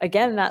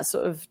 again, that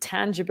sort of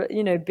tangible,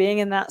 being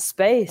in that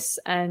space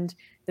and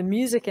the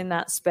music in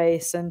that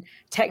space, and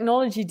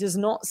technology does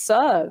not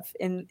serve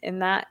in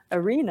that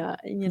arena,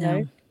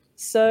 No.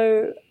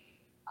 So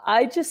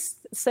I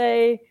just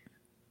say,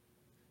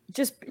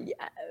 just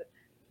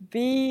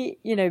be,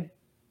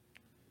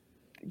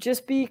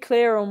 just be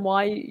clear on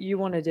why you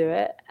want to do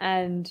it.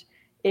 And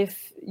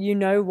if you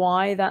know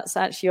why, that's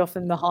actually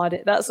often the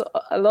hardest. That's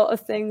a lot of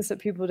things that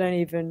people don't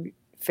even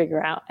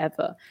figure out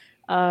ever.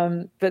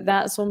 But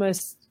that's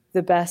almost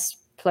the best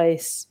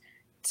place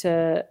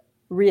to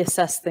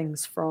reassess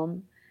things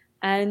from,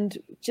 and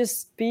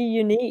just be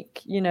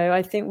unique.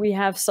 I think we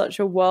have such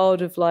a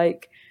world of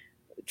like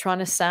trying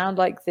to sound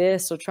like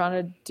this or trying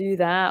to do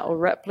that or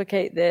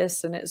replicate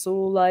this, and it's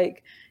all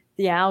like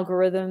the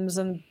algorithms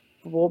and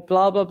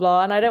blah blah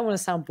blah. And I don't want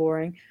to sound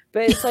boring,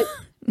 but it's like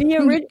be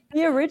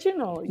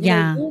original.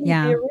 Yeah.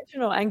 Be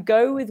original and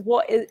go with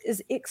what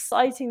is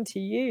exciting to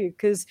you,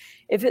 because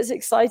if it's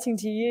exciting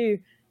to you,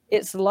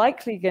 it's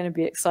likely going to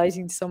be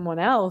exciting to someone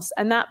else.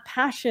 And that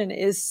passion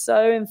is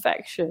so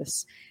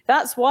infectious.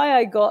 That's why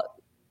I got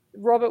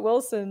Robert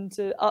Wilson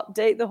to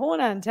update the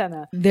horn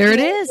antenna. There it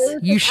is.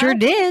 You sure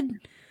did.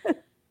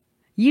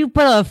 You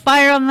put a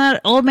fire on that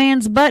old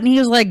man's butt and he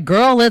was like,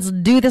 girl, let's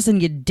do this.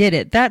 And you did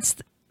it.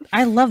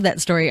 I love that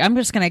story. I'm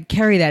just going to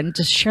carry that and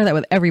just share that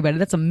with everybody.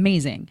 That's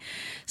amazing.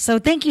 So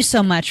thank you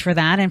so much for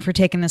that and for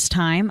taking this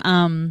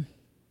time.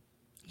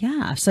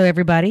 So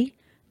everybody,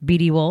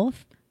 Beatie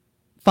Wolfe,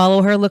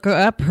 follow her, look her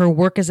up. Her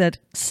work is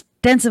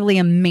extensively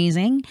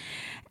amazing.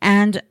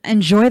 And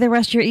enjoy the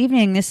rest of your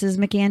evening. This is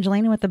Mickey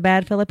Angelini with The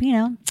Bad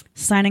Filipino,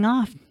 signing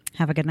off.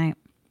 Have a good night.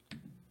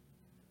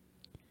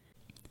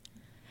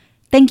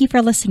 Thank you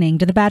for listening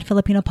to The Bad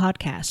Filipino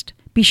podcast.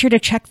 Be sure to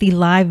check the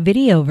live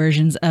video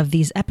versions of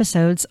these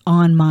episodes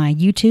on my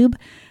YouTube,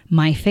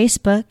 my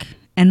Facebook,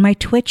 and my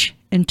Twitch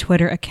and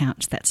Twitter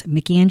accounts. That's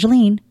Mickey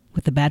Angeline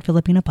with The Bad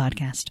Filipino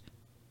podcast.